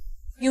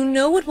 You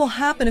know what will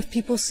happen if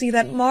people see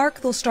that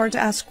mark? They'll start to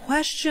ask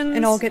questions.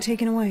 And I'll get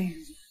taken away.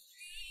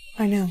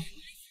 I know.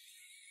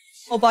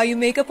 I'll buy you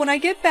makeup when I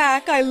get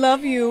back. I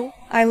love you.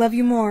 I love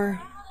you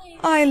more.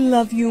 I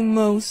love you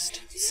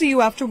most. See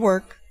you after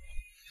work.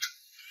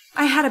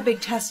 I had a big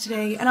test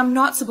today, and I'm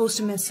not supposed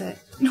to miss it.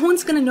 No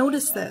one's gonna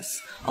notice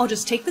this. I'll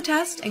just take the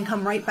test and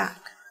come right back.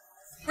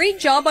 Great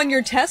job on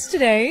your test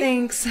today.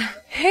 Thanks.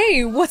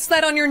 Hey, what's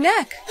that on your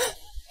neck?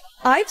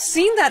 I've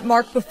seen that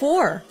mark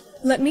before.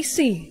 Let me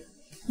see.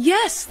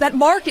 Yes, that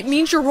mark, it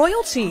means you're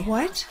royalty.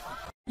 What?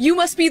 You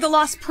must be the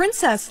lost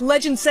princess.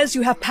 Legend says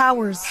you have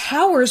powers.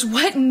 Powers?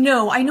 What?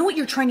 No, I know what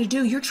you're trying to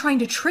do. You're trying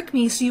to trick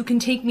me so you can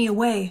take me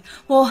away.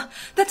 Well,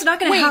 that's not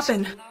gonna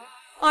happen.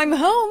 I'm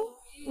home.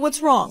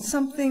 What's wrong?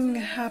 Something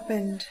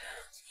happened.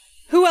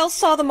 Who else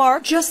saw the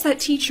mark? Just that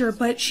teacher,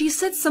 but she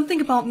said something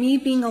about me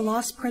being a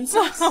lost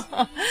princess.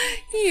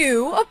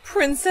 You, a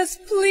princess?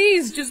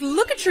 Please, just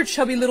look at your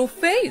chubby little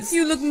face.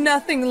 You look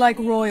nothing like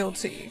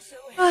royalty.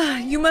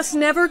 You must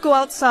never go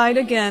outside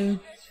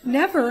again.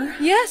 Never?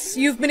 Yes,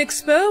 you've been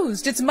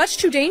exposed. It's much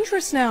too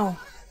dangerous now.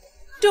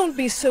 Don't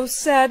be so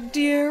sad,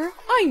 dear.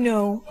 I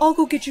know. I'll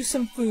go get you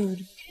some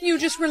food. You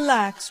just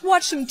relax.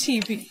 Watch some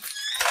TV.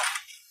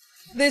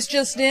 This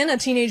just in, a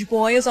teenage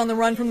boy is on the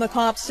run from the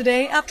cops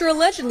today after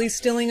allegedly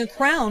stealing a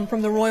crown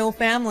from the royal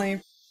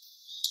family.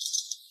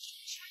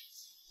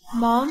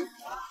 Mom?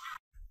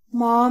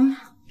 Mom?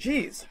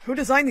 Jeez, who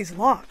designed these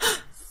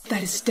locks?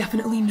 That is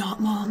definitely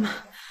not Mom.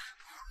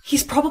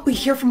 He's probably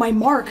here for my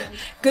mark.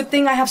 Good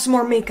thing I have some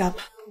more makeup.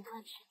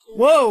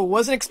 Whoa,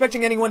 wasn't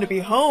expecting anyone to be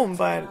home,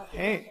 but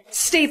hey.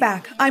 Stay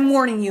back. I'm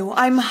warning you.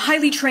 I'm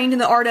highly trained in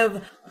the art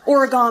of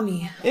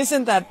origami.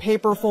 Isn't that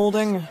paper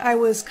folding? I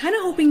was kind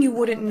of hoping you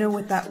wouldn't know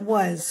what that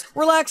was.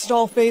 Relax,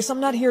 dollface. I'm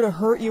not here to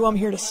hurt you. I'm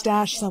here to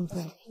stash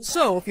something.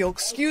 So, if you'll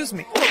excuse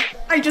me.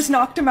 I just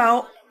knocked him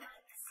out.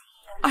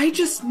 I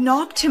just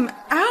knocked him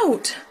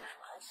out.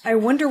 I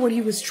wonder what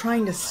he was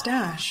trying to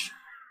stash.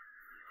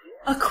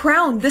 A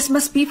crown. This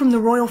must be from the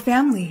royal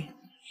family.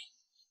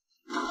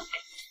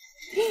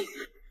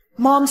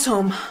 Mom's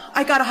home.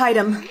 I gotta hide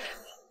him.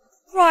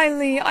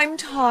 Riley, I'm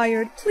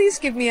tired. Please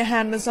give me a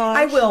hand massage.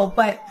 I will,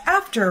 but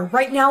after.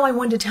 Right now I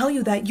wanted to tell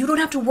you that you don't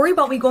have to worry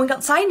about me going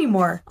outside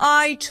anymore.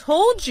 I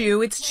told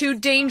you it's too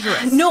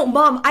dangerous. No,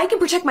 Mom, I can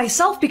protect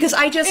myself because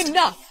I just...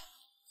 Enough!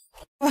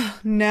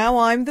 Now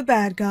I'm the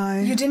bad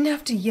guy. You didn't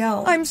have to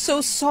yell. I'm so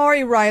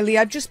sorry, Riley.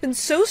 I've just been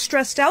so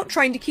stressed out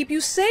trying to keep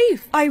you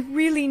safe. I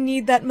really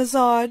need that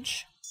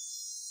massage.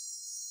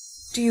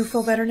 Do you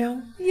feel better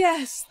now?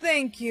 Yes,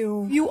 thank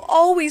you. You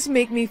always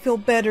make me feel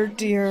better,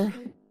 dear.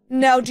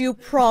 Now do you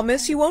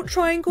promise you won't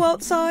try and go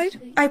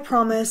outside? I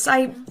promise.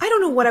 I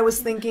don't know what I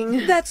was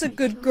thinking. That's a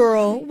good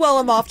girl. Well,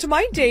 I'm off to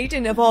my date,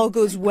 and if all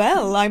goes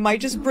well, I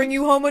might just bring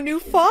you home a new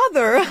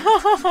father.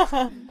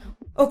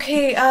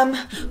 Okay,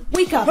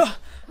 wake up.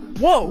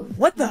 Whoa,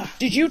 what the?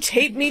 Did you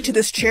tape me to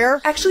this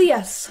chair? Actually,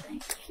 yes.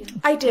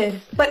 I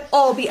did, but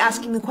I'll be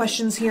asking the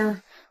questions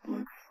here.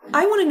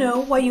 I want to know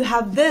why you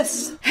have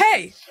this.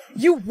 Hey!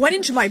 You went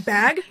into my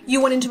bag?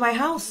 You went into my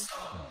house.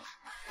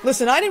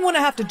 Listen, I didn't want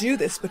to have to do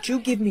this, but you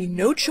give me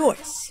no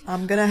choice.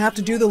 I'm gonna have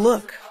to do the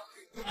look.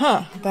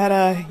 Huh,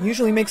 that,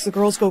 usually makes the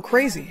girls go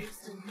crazy.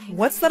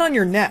 What's that on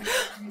your neck?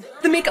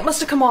 The makeup must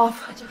have come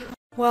off.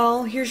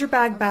 Well, here's your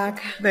bag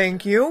back.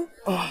 Thank you.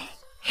 Ugh.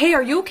 Hey,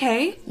 are you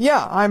okay?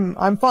 Yeah,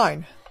 I'm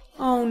fine.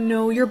 Oh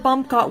no, your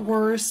bump got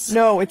worse.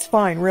 No, it's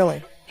fine,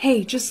 really.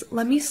 Hey, just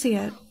let me see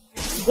it.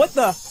 What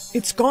the?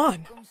 It's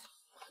gone.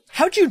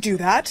 How'd you do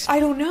that? I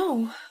don't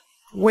know.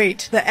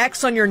 Wait, the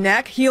X on your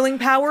neck, healing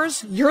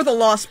powers? You're the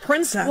lost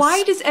princess.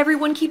 Why does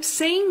everyone keep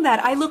saying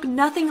that? I look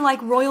nothing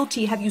like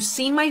royalty. Have you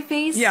seen my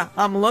face? Yeah,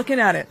 I'm looking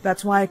at it.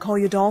 That's why I call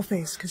you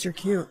Dollface, 'cause you're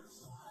cute.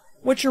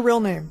 What's your real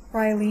name?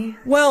 Riley.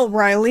 Well,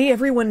 Riley,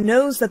 everyone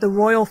knows that the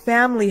royal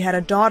family had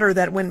a daughter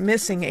that went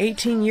missing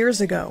 18 years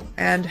ago.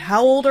 And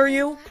how old are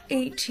you?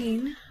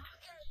 18.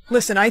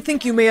 Listen, I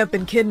think you may have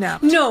been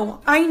kidnapped.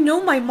 No, I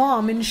know my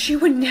mom, and she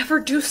would never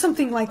do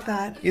something like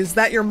that. Is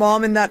that your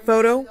mom in that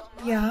photo?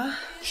 Yeah.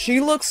 She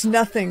looks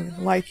nothing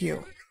like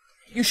you.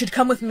 You should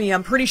come with me.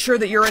 I'm pretty sure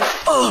that you're an—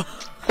 Ugh!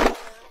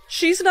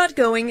 She's not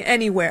going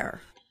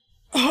anywhere.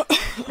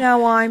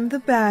 Now I'm the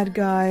bad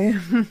guy.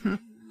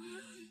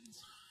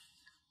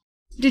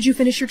 Did you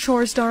finish your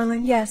chores,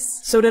 darling?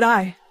 Yes. So did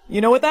I.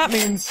 You know what that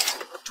means.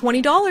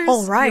 $20.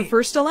 All right. Your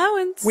first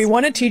allowance. We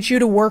want to teach you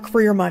to work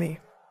for your money.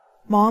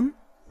 Mom?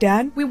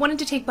 Dad? We wanted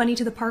to take Bunny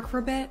to the park for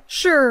a bit.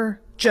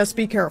 Sure. Just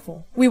be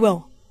careful. We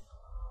will.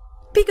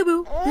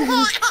 Peekaboo.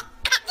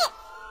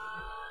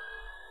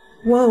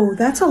 Whoa,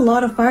 that's a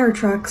lot of fire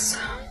trucks.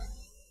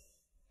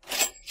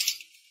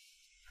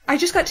 I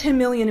just got 10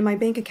 million in my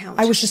bank account.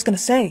 I was just gonna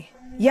say.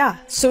 Yeah,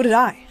 so did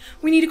I.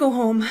 We need to go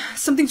home.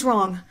 Something's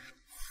wrong.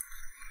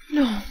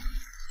 No.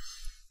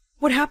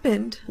 What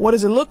happened? What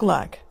does it look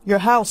like? Your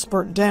house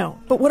burnt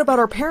down. But what about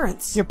our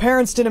parents? Your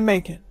parents didn't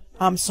make it.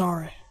 I'm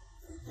sorry.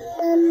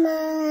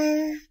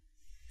 Mama.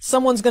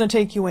 Someone's gonna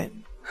take you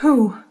in.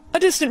 Who? A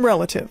distant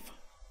relative.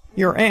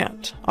 Your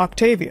aunt,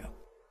 Octavia.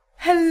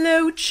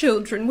 Hello,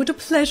 children. What a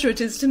pleasure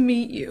it is to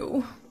meet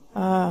you.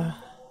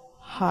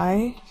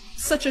 Hi?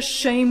 Such a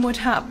shame what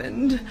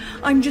happened.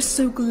 I'm just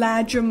so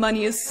glad your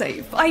money is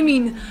safe. I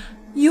mean,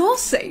 you're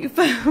safe.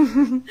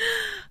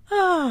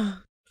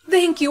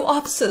 Thank you,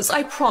 officers.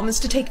 I promise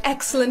to take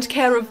excellent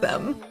care of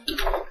them.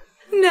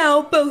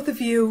 Now, both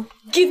of you,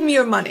 give me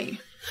your money.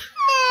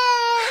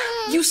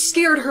 You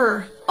scared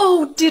her.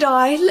 Oh, did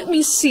I? Let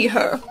me see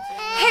her.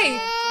 Hey!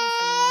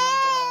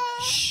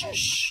 Shh,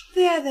 shh.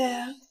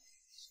 There.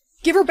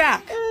 Give her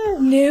back.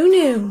 No,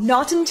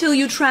 not until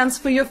you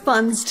transfer your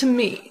funds to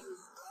me.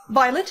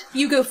 Violet,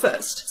 you go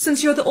first,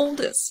 since you're the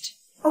oldest.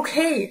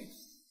 Okay.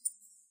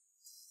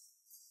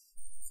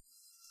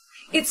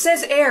 It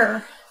says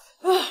heir.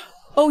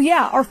 Oh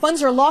yeah, our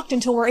funds are locked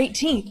until we're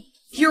 18.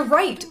 You're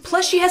right.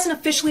 Plus, she hasn't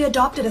officially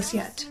adopted us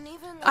yet.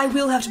 I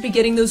will have to be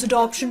getting those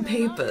adoption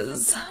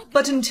papers.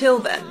 But until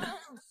then...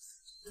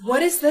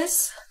 What is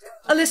this?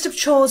 A list of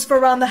chores for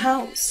around the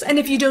house. And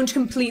if you don't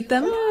complete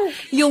them,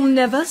 you'll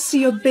never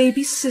see your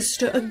baby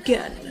sister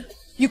again.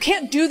 You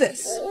can't do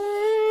this.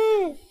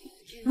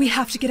 We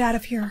have to get out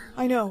of here.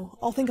 I know.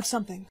 I'll think of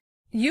something.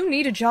 You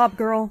need a job,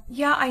 girl.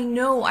 Yeah, I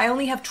know. I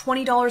only have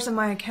 $20 in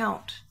my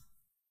account.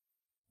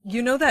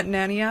 You know that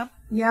nanny app?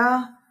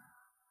 Yeah.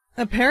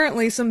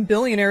 Apparently some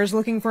billionaire is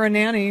looking for a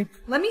nanny.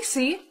 Let me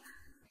see.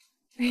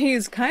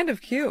 He's kind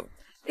of cute.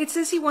 It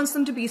says he wants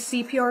them to be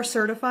CPR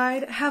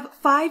certified, have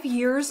 5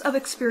 years of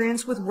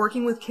experience with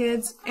working with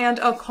kids, and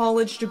a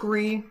college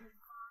degree.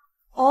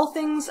 All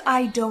things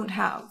I don't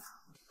have.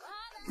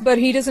 But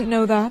he doesn't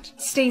know that.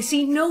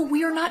 Stacy, no,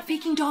 we are not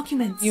faking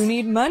documents. You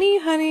need money,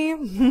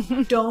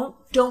 honey.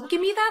 Don't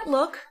give me that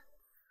look.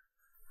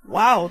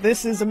 Wow,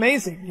 this is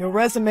amazing. Your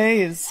resume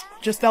is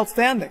just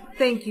outstanding.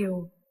 Thank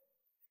you.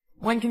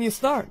 When can you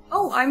start?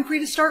 Oh, I'm free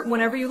to start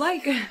whenever you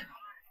like.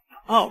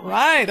 All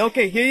right,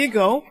 okay, here you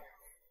go.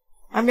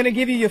 I'm gonna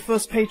give you your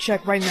first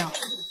paycheck right now.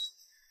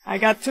 I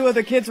got 2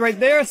 other kids right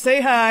there.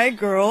 Say hi,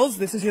 girls.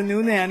 This is your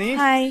new nanny.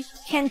 Hi.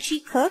 Can she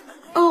cook?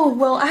 Oh,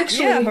 well,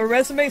 actually... Yeah, her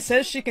resume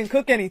says she can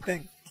cook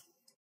anything.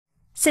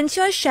 Since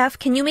you're a chef,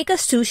 can you make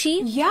us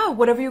sushi? Yeah,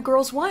 whatever you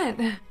girls want.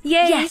 Yay!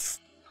 Yes!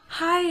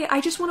 Hi,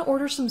 I just want to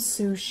order some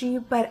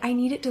sushi, but I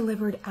need it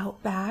delivered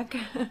out back.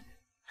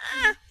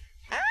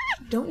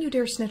 Don't you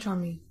dare snitch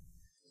on me.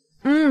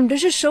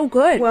 This is so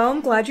good. Well,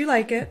 I'm glad you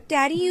like it.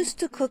 Daddy used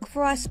to cook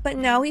for us, but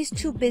now he's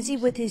too busy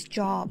with his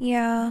job.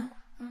 Yeah.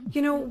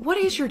 You know, what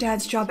is your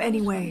dad's job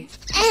anyway?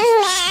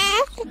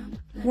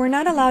 We're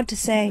not allowed to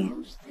say.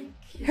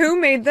 Who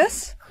made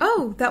this?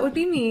 Oh, that would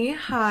be me.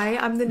 Hi,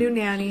 I'm the new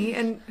nanny.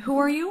 And who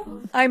are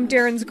you? I'm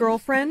Darren's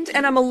girlfriend,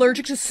 and I'm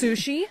allergic to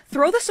sushi.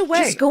 Throw this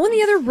away. Just go in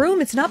the other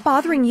room. It's not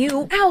bothering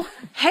you. Ow!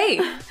 Hey!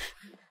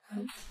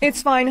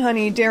 It's fine,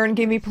 honey. Darren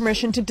gave me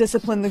permission to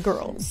discipline the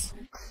girls.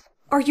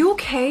 Are you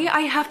okay?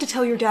 I have to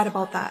tell your dad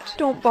about that.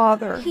 Don't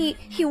bother.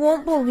 He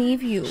won't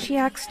believe you. She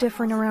acts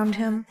different around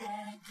him.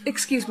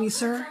 Excuse me,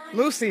 sir.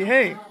 Lucy,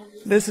 hey.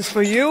 This is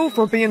for you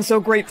for being so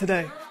great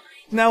today.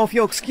 Now, if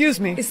you'll excuse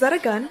me... Is that a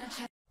gun?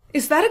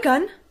 Is that a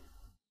gun?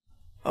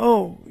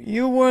 Oh,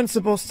 you weren't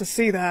supposed to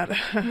see that.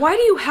 Why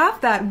do you have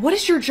that? What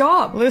is your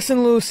job?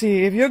 Listen,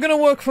 Lucy, if you're gonna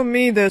work for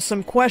me, there's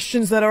some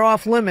questions that are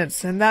off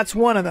limits, and that's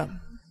one of them.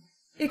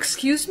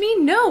 Excuse me?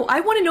 No, I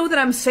want to know that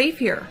I'm safe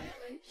here.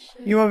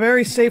 You are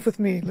very safe with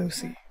me,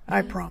 Lucy.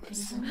 I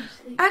promise.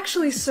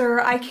 Actually,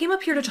 sir, I came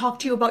up here to talk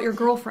to you about your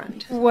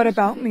girlfriend. What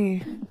about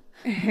me?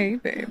 Hey,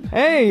 babe.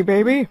 Hey,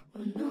 baby.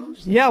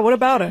 Yeah, what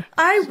about her?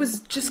 I was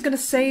just gonna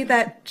say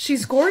that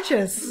she's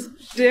gorgeous.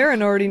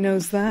 Darren already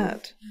knows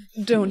that.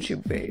 Don't you,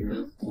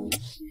 babe?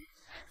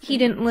 He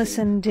didn't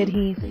listen, did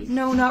he?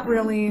 No, not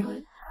really.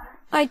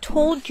 I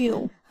told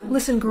you.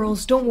 Listen,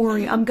 girls, don't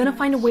worry. I'm gonna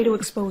find a way to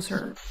expose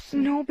her.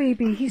 No,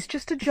 baby, he's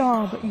just a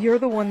job. You're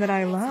the one that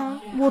I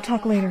love. We'll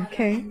talk later,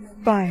 okay?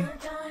 Bye.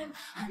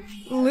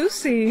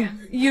 Lucy,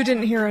 you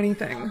didn't hear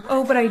anything.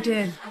 Oh, but I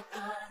did.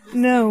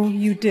 No,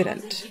 you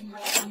didn't.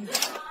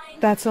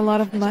 That's a lot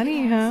of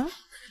money, huh?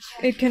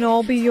 It can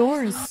all be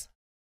yours.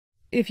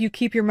 If you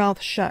keep your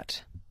mouth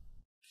shut.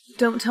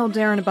 Don't tell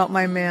Darren about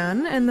my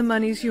man, and the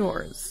money's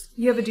yours.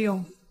 You have a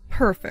deal.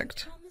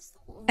 Perfect.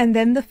 And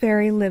then the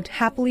fairy lived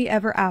happily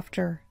ever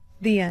after.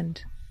 The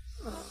end.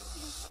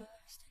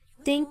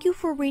 Thank you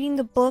for reading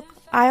the book.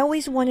 I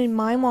always wanted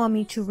my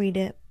mommy to read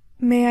it.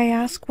 May I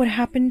ask what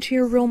happened to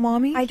your real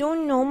mommy? I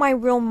don't know my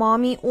real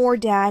mommy or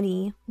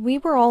daddy. We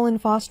were all in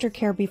foster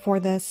care before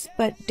this,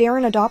 but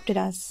Darren adopted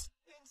us.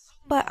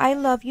 But I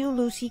love you,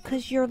 Lucy,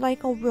 'cause you're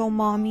like a real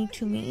mommy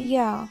to me.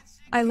 Yeah.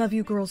 I love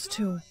you girls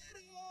too.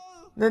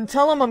 Then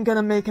tell him I'm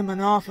gonna make him an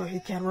offer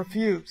he can't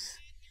refuse.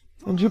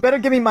 And you better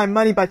give me my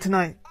money by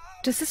tonight.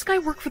 Does this guy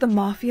work for the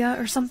mafia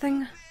or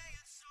something?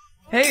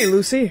 Hey,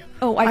 Lucy.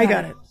 Oh, I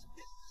got it.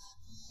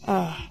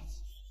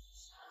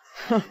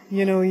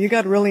 You know, you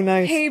got really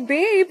nice. Hey,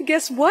 babe,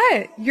 guess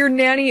what? Your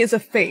nanny is a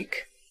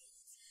fake.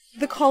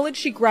 The college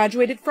she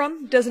graduated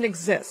from doesn't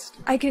exist.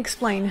 I can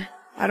explain.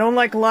 I don't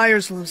like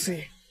liars,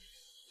 Lucy.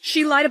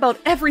 She lied about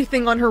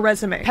everything on her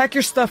resume. Pack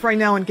your stuff right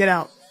now and get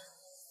out.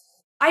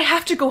 I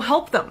have to go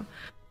help them.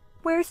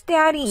 Where's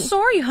Daddy?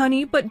 Sorry,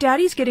 honey, but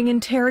Daddy's getting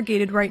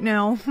interrogated right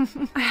now.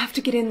 I have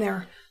to get in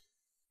there.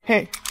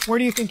 Hey, where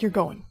do you think you're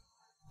going?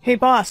 Hey,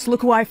 boss,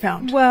 look who I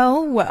found.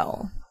 Well,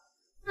 well.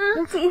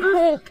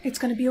 It's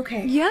gonna be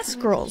okay. Yes,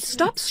 girls,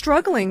 stop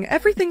struggling.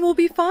 Everything will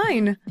be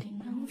fine.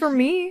 For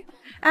me.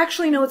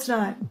 Actually, no, it's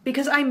not.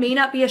 Because I may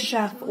not be a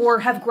chef or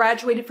have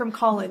graduated from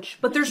college,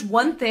 but there's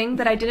one thing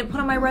that I didn't put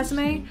on my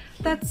resume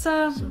that's,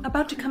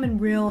 about to come in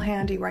real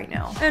handy right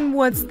now. And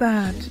what's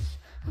that?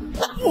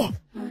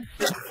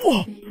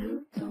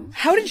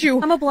 How did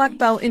you? I'm a black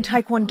belt in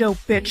Taekwondo,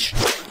 bitch.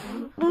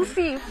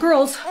 Lucy.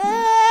 Girls.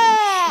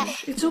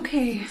 It's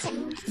okay.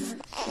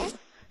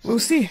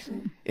 Lucy,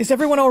 is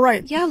everyone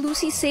alright? Yeah,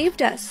 Lucy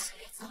saved us.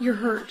 You're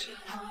hurt.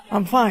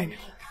 I'm fine.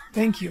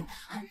 Thank you.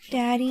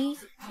 Daddy,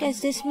 does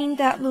this mean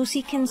that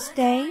Lucy can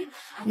stay?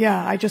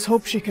 Yeah, I just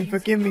hope she can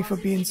forgive me for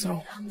being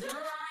so.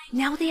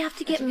 Now they have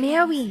to get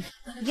married.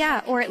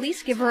 Yeah, or at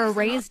least give her a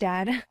raise,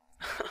 Dad.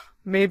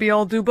 Maybe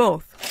I'll do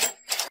both.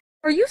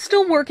 Are you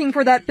still working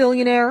for that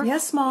billionaire?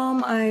 Yes,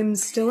 Mom, I'm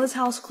still his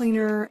house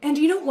cleaner. And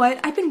you know what?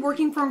 I've been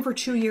working for him for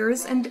 2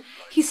 years, and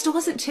he still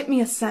hasn't tipped me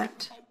a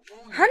cent.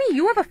 Honey,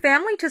 you have a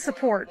family to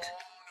support.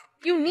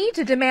 You need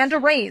to demand a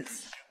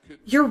raise.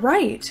 You're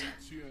right.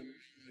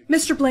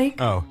 Mr.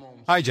 Blake? Oh,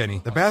 hi,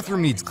 Jenny. The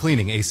bathroom needs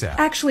cleaning ASAP.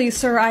 Actually,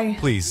 sir,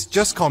 Please,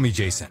 just call me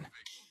Jason.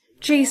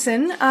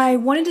 Jason, I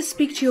wanted to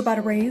speak to you about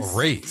a raise. A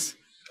raise?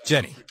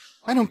 Jenny,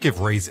 I don't give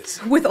raises.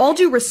 With all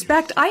due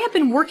respect, I have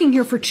been working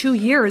here for 2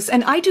 years,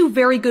 and I do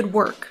very good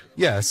work.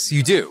 Yes,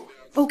 you do.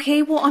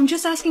 Okay, well, I'm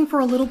just asking for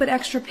a little bit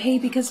extra pay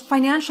because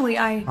financially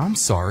I'm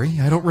sorry,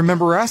 I don't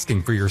remember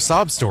asking for your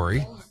sob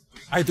story.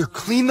 Either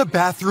clean the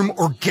bathroom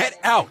or get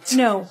out!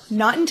 No,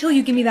 not until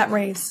you give me that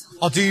raise.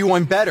 I'll do you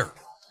one better.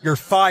 You're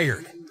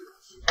fired.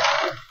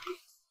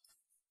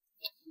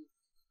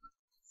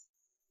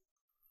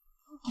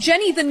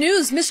 Jenny, the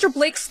news! Mr.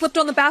 Blake slipped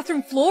on the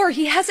bathroom floor.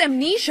 He has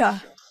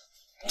amnesia.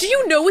 Do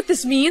you know what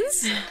this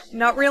means?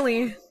 Not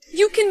really.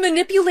 You can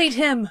manipulate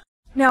him.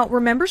 Now,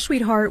 remember,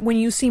 sweetheart, when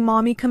you see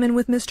Mommy come in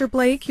with Mr.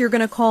 Blake, you're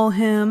gonna call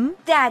him...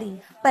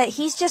 Daddy. But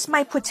he's just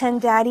my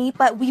pretend daddy,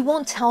 but we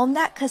won't tell him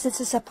that because it's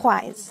a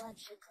surprise.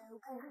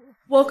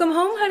 Welcome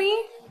home,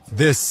 honey.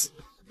 This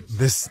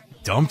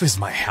dump is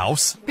my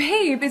house?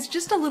 Babe, it's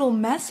just a little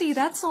messy,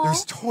 that's all.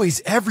 There's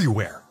toys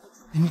everywhere.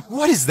 And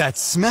what is that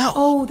smell?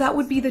 Oh, that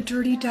would be the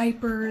dirty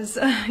diapers.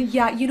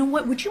 Yeah, you know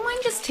what? Would you mind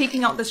just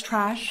taking out this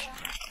trash?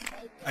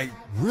 I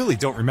really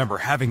don't remember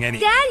having any...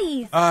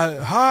 Daddy!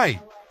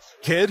 Hi,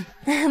 kid.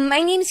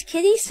 My name's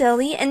Kitty,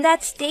 silly, and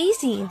that's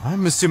Daisy.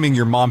 I'm assuming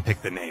your mom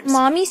picked the names.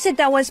 Mommy said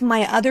that was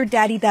my other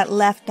daddy that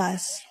left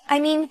us. I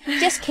mean,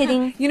 just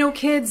kidding. You know,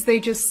 kids, they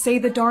just say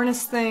the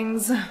darnest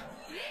things.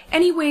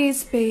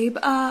 Anyways, babe,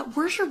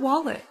 where's your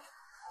wallet?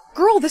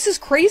 Girl, this is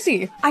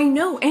crazy. I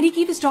know, and he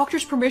gave his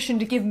doctor's permission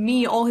to give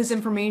me all his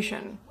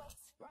information.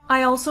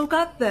 I also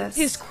got this.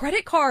 His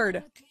credit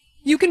card.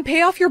 You can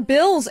pay off your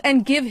bills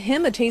and give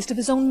him a taste of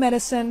his own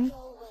medicine.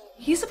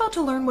 He's about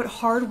to learn what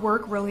hard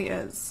work really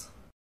is.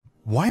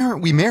 Why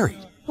aren't we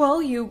married?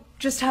 Well, you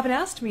just haven't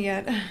asked me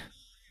yet.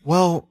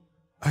 Well,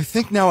 I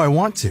think now I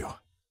want to.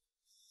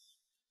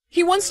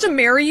 He wants to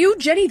marry you?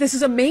 Jenny, this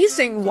is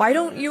amazing. Why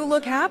don't you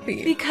look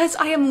happy? Because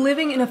I am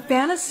living in a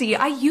fantasy.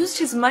 I used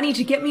his money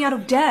to get me out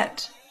of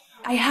debt.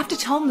 I have to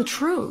tell him the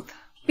truth.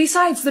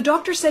 Besides, the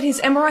doctor said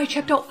his MRI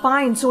checked out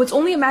fine, so it's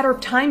only a matter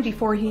of time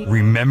before he...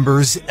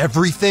 Remembers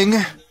everything?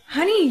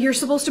 Honey, you're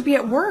supposed to be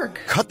at work.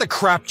 Cut the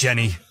crap,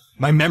 Jenny.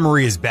 My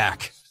memory is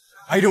back.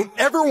 I don't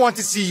ever want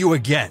to see you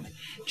again.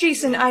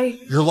 Jason,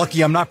 You're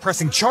lucky I'm not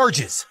pressing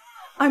charges.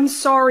 I'm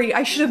sorry.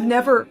 I should have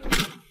never...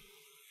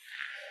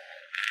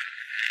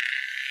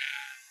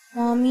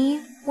 Mommy?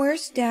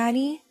 Where's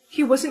Daddy?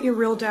 He wasn't your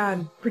real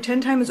dad.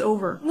 Pretend time is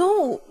over.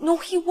 No,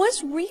 he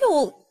was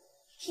real.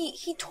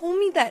 He told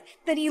me that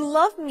he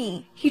loved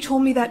me. He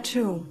told me that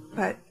too,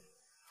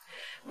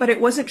 but it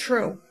wasn't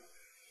true.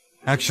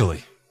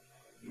 Actually,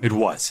 it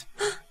was.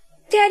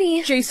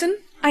 Daddy! Jason?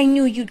 I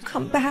knew you'd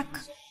come back.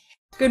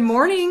 Good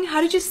morning. How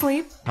did you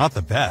sleep? Not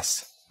the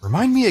best.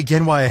 Remind me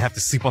again why I have to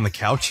sleep on the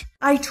couch?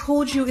 I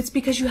told you it's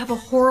because you have a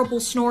horrible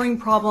snoring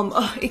problem.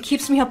 Ugh, it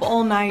keeps me up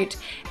all night.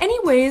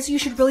 Anyways, you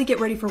should really get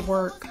ready for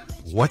work.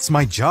 What's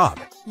my job?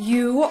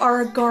 You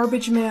are a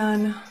garbage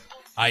man.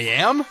 I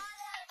am?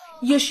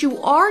 Yes,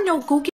 you are. Now go get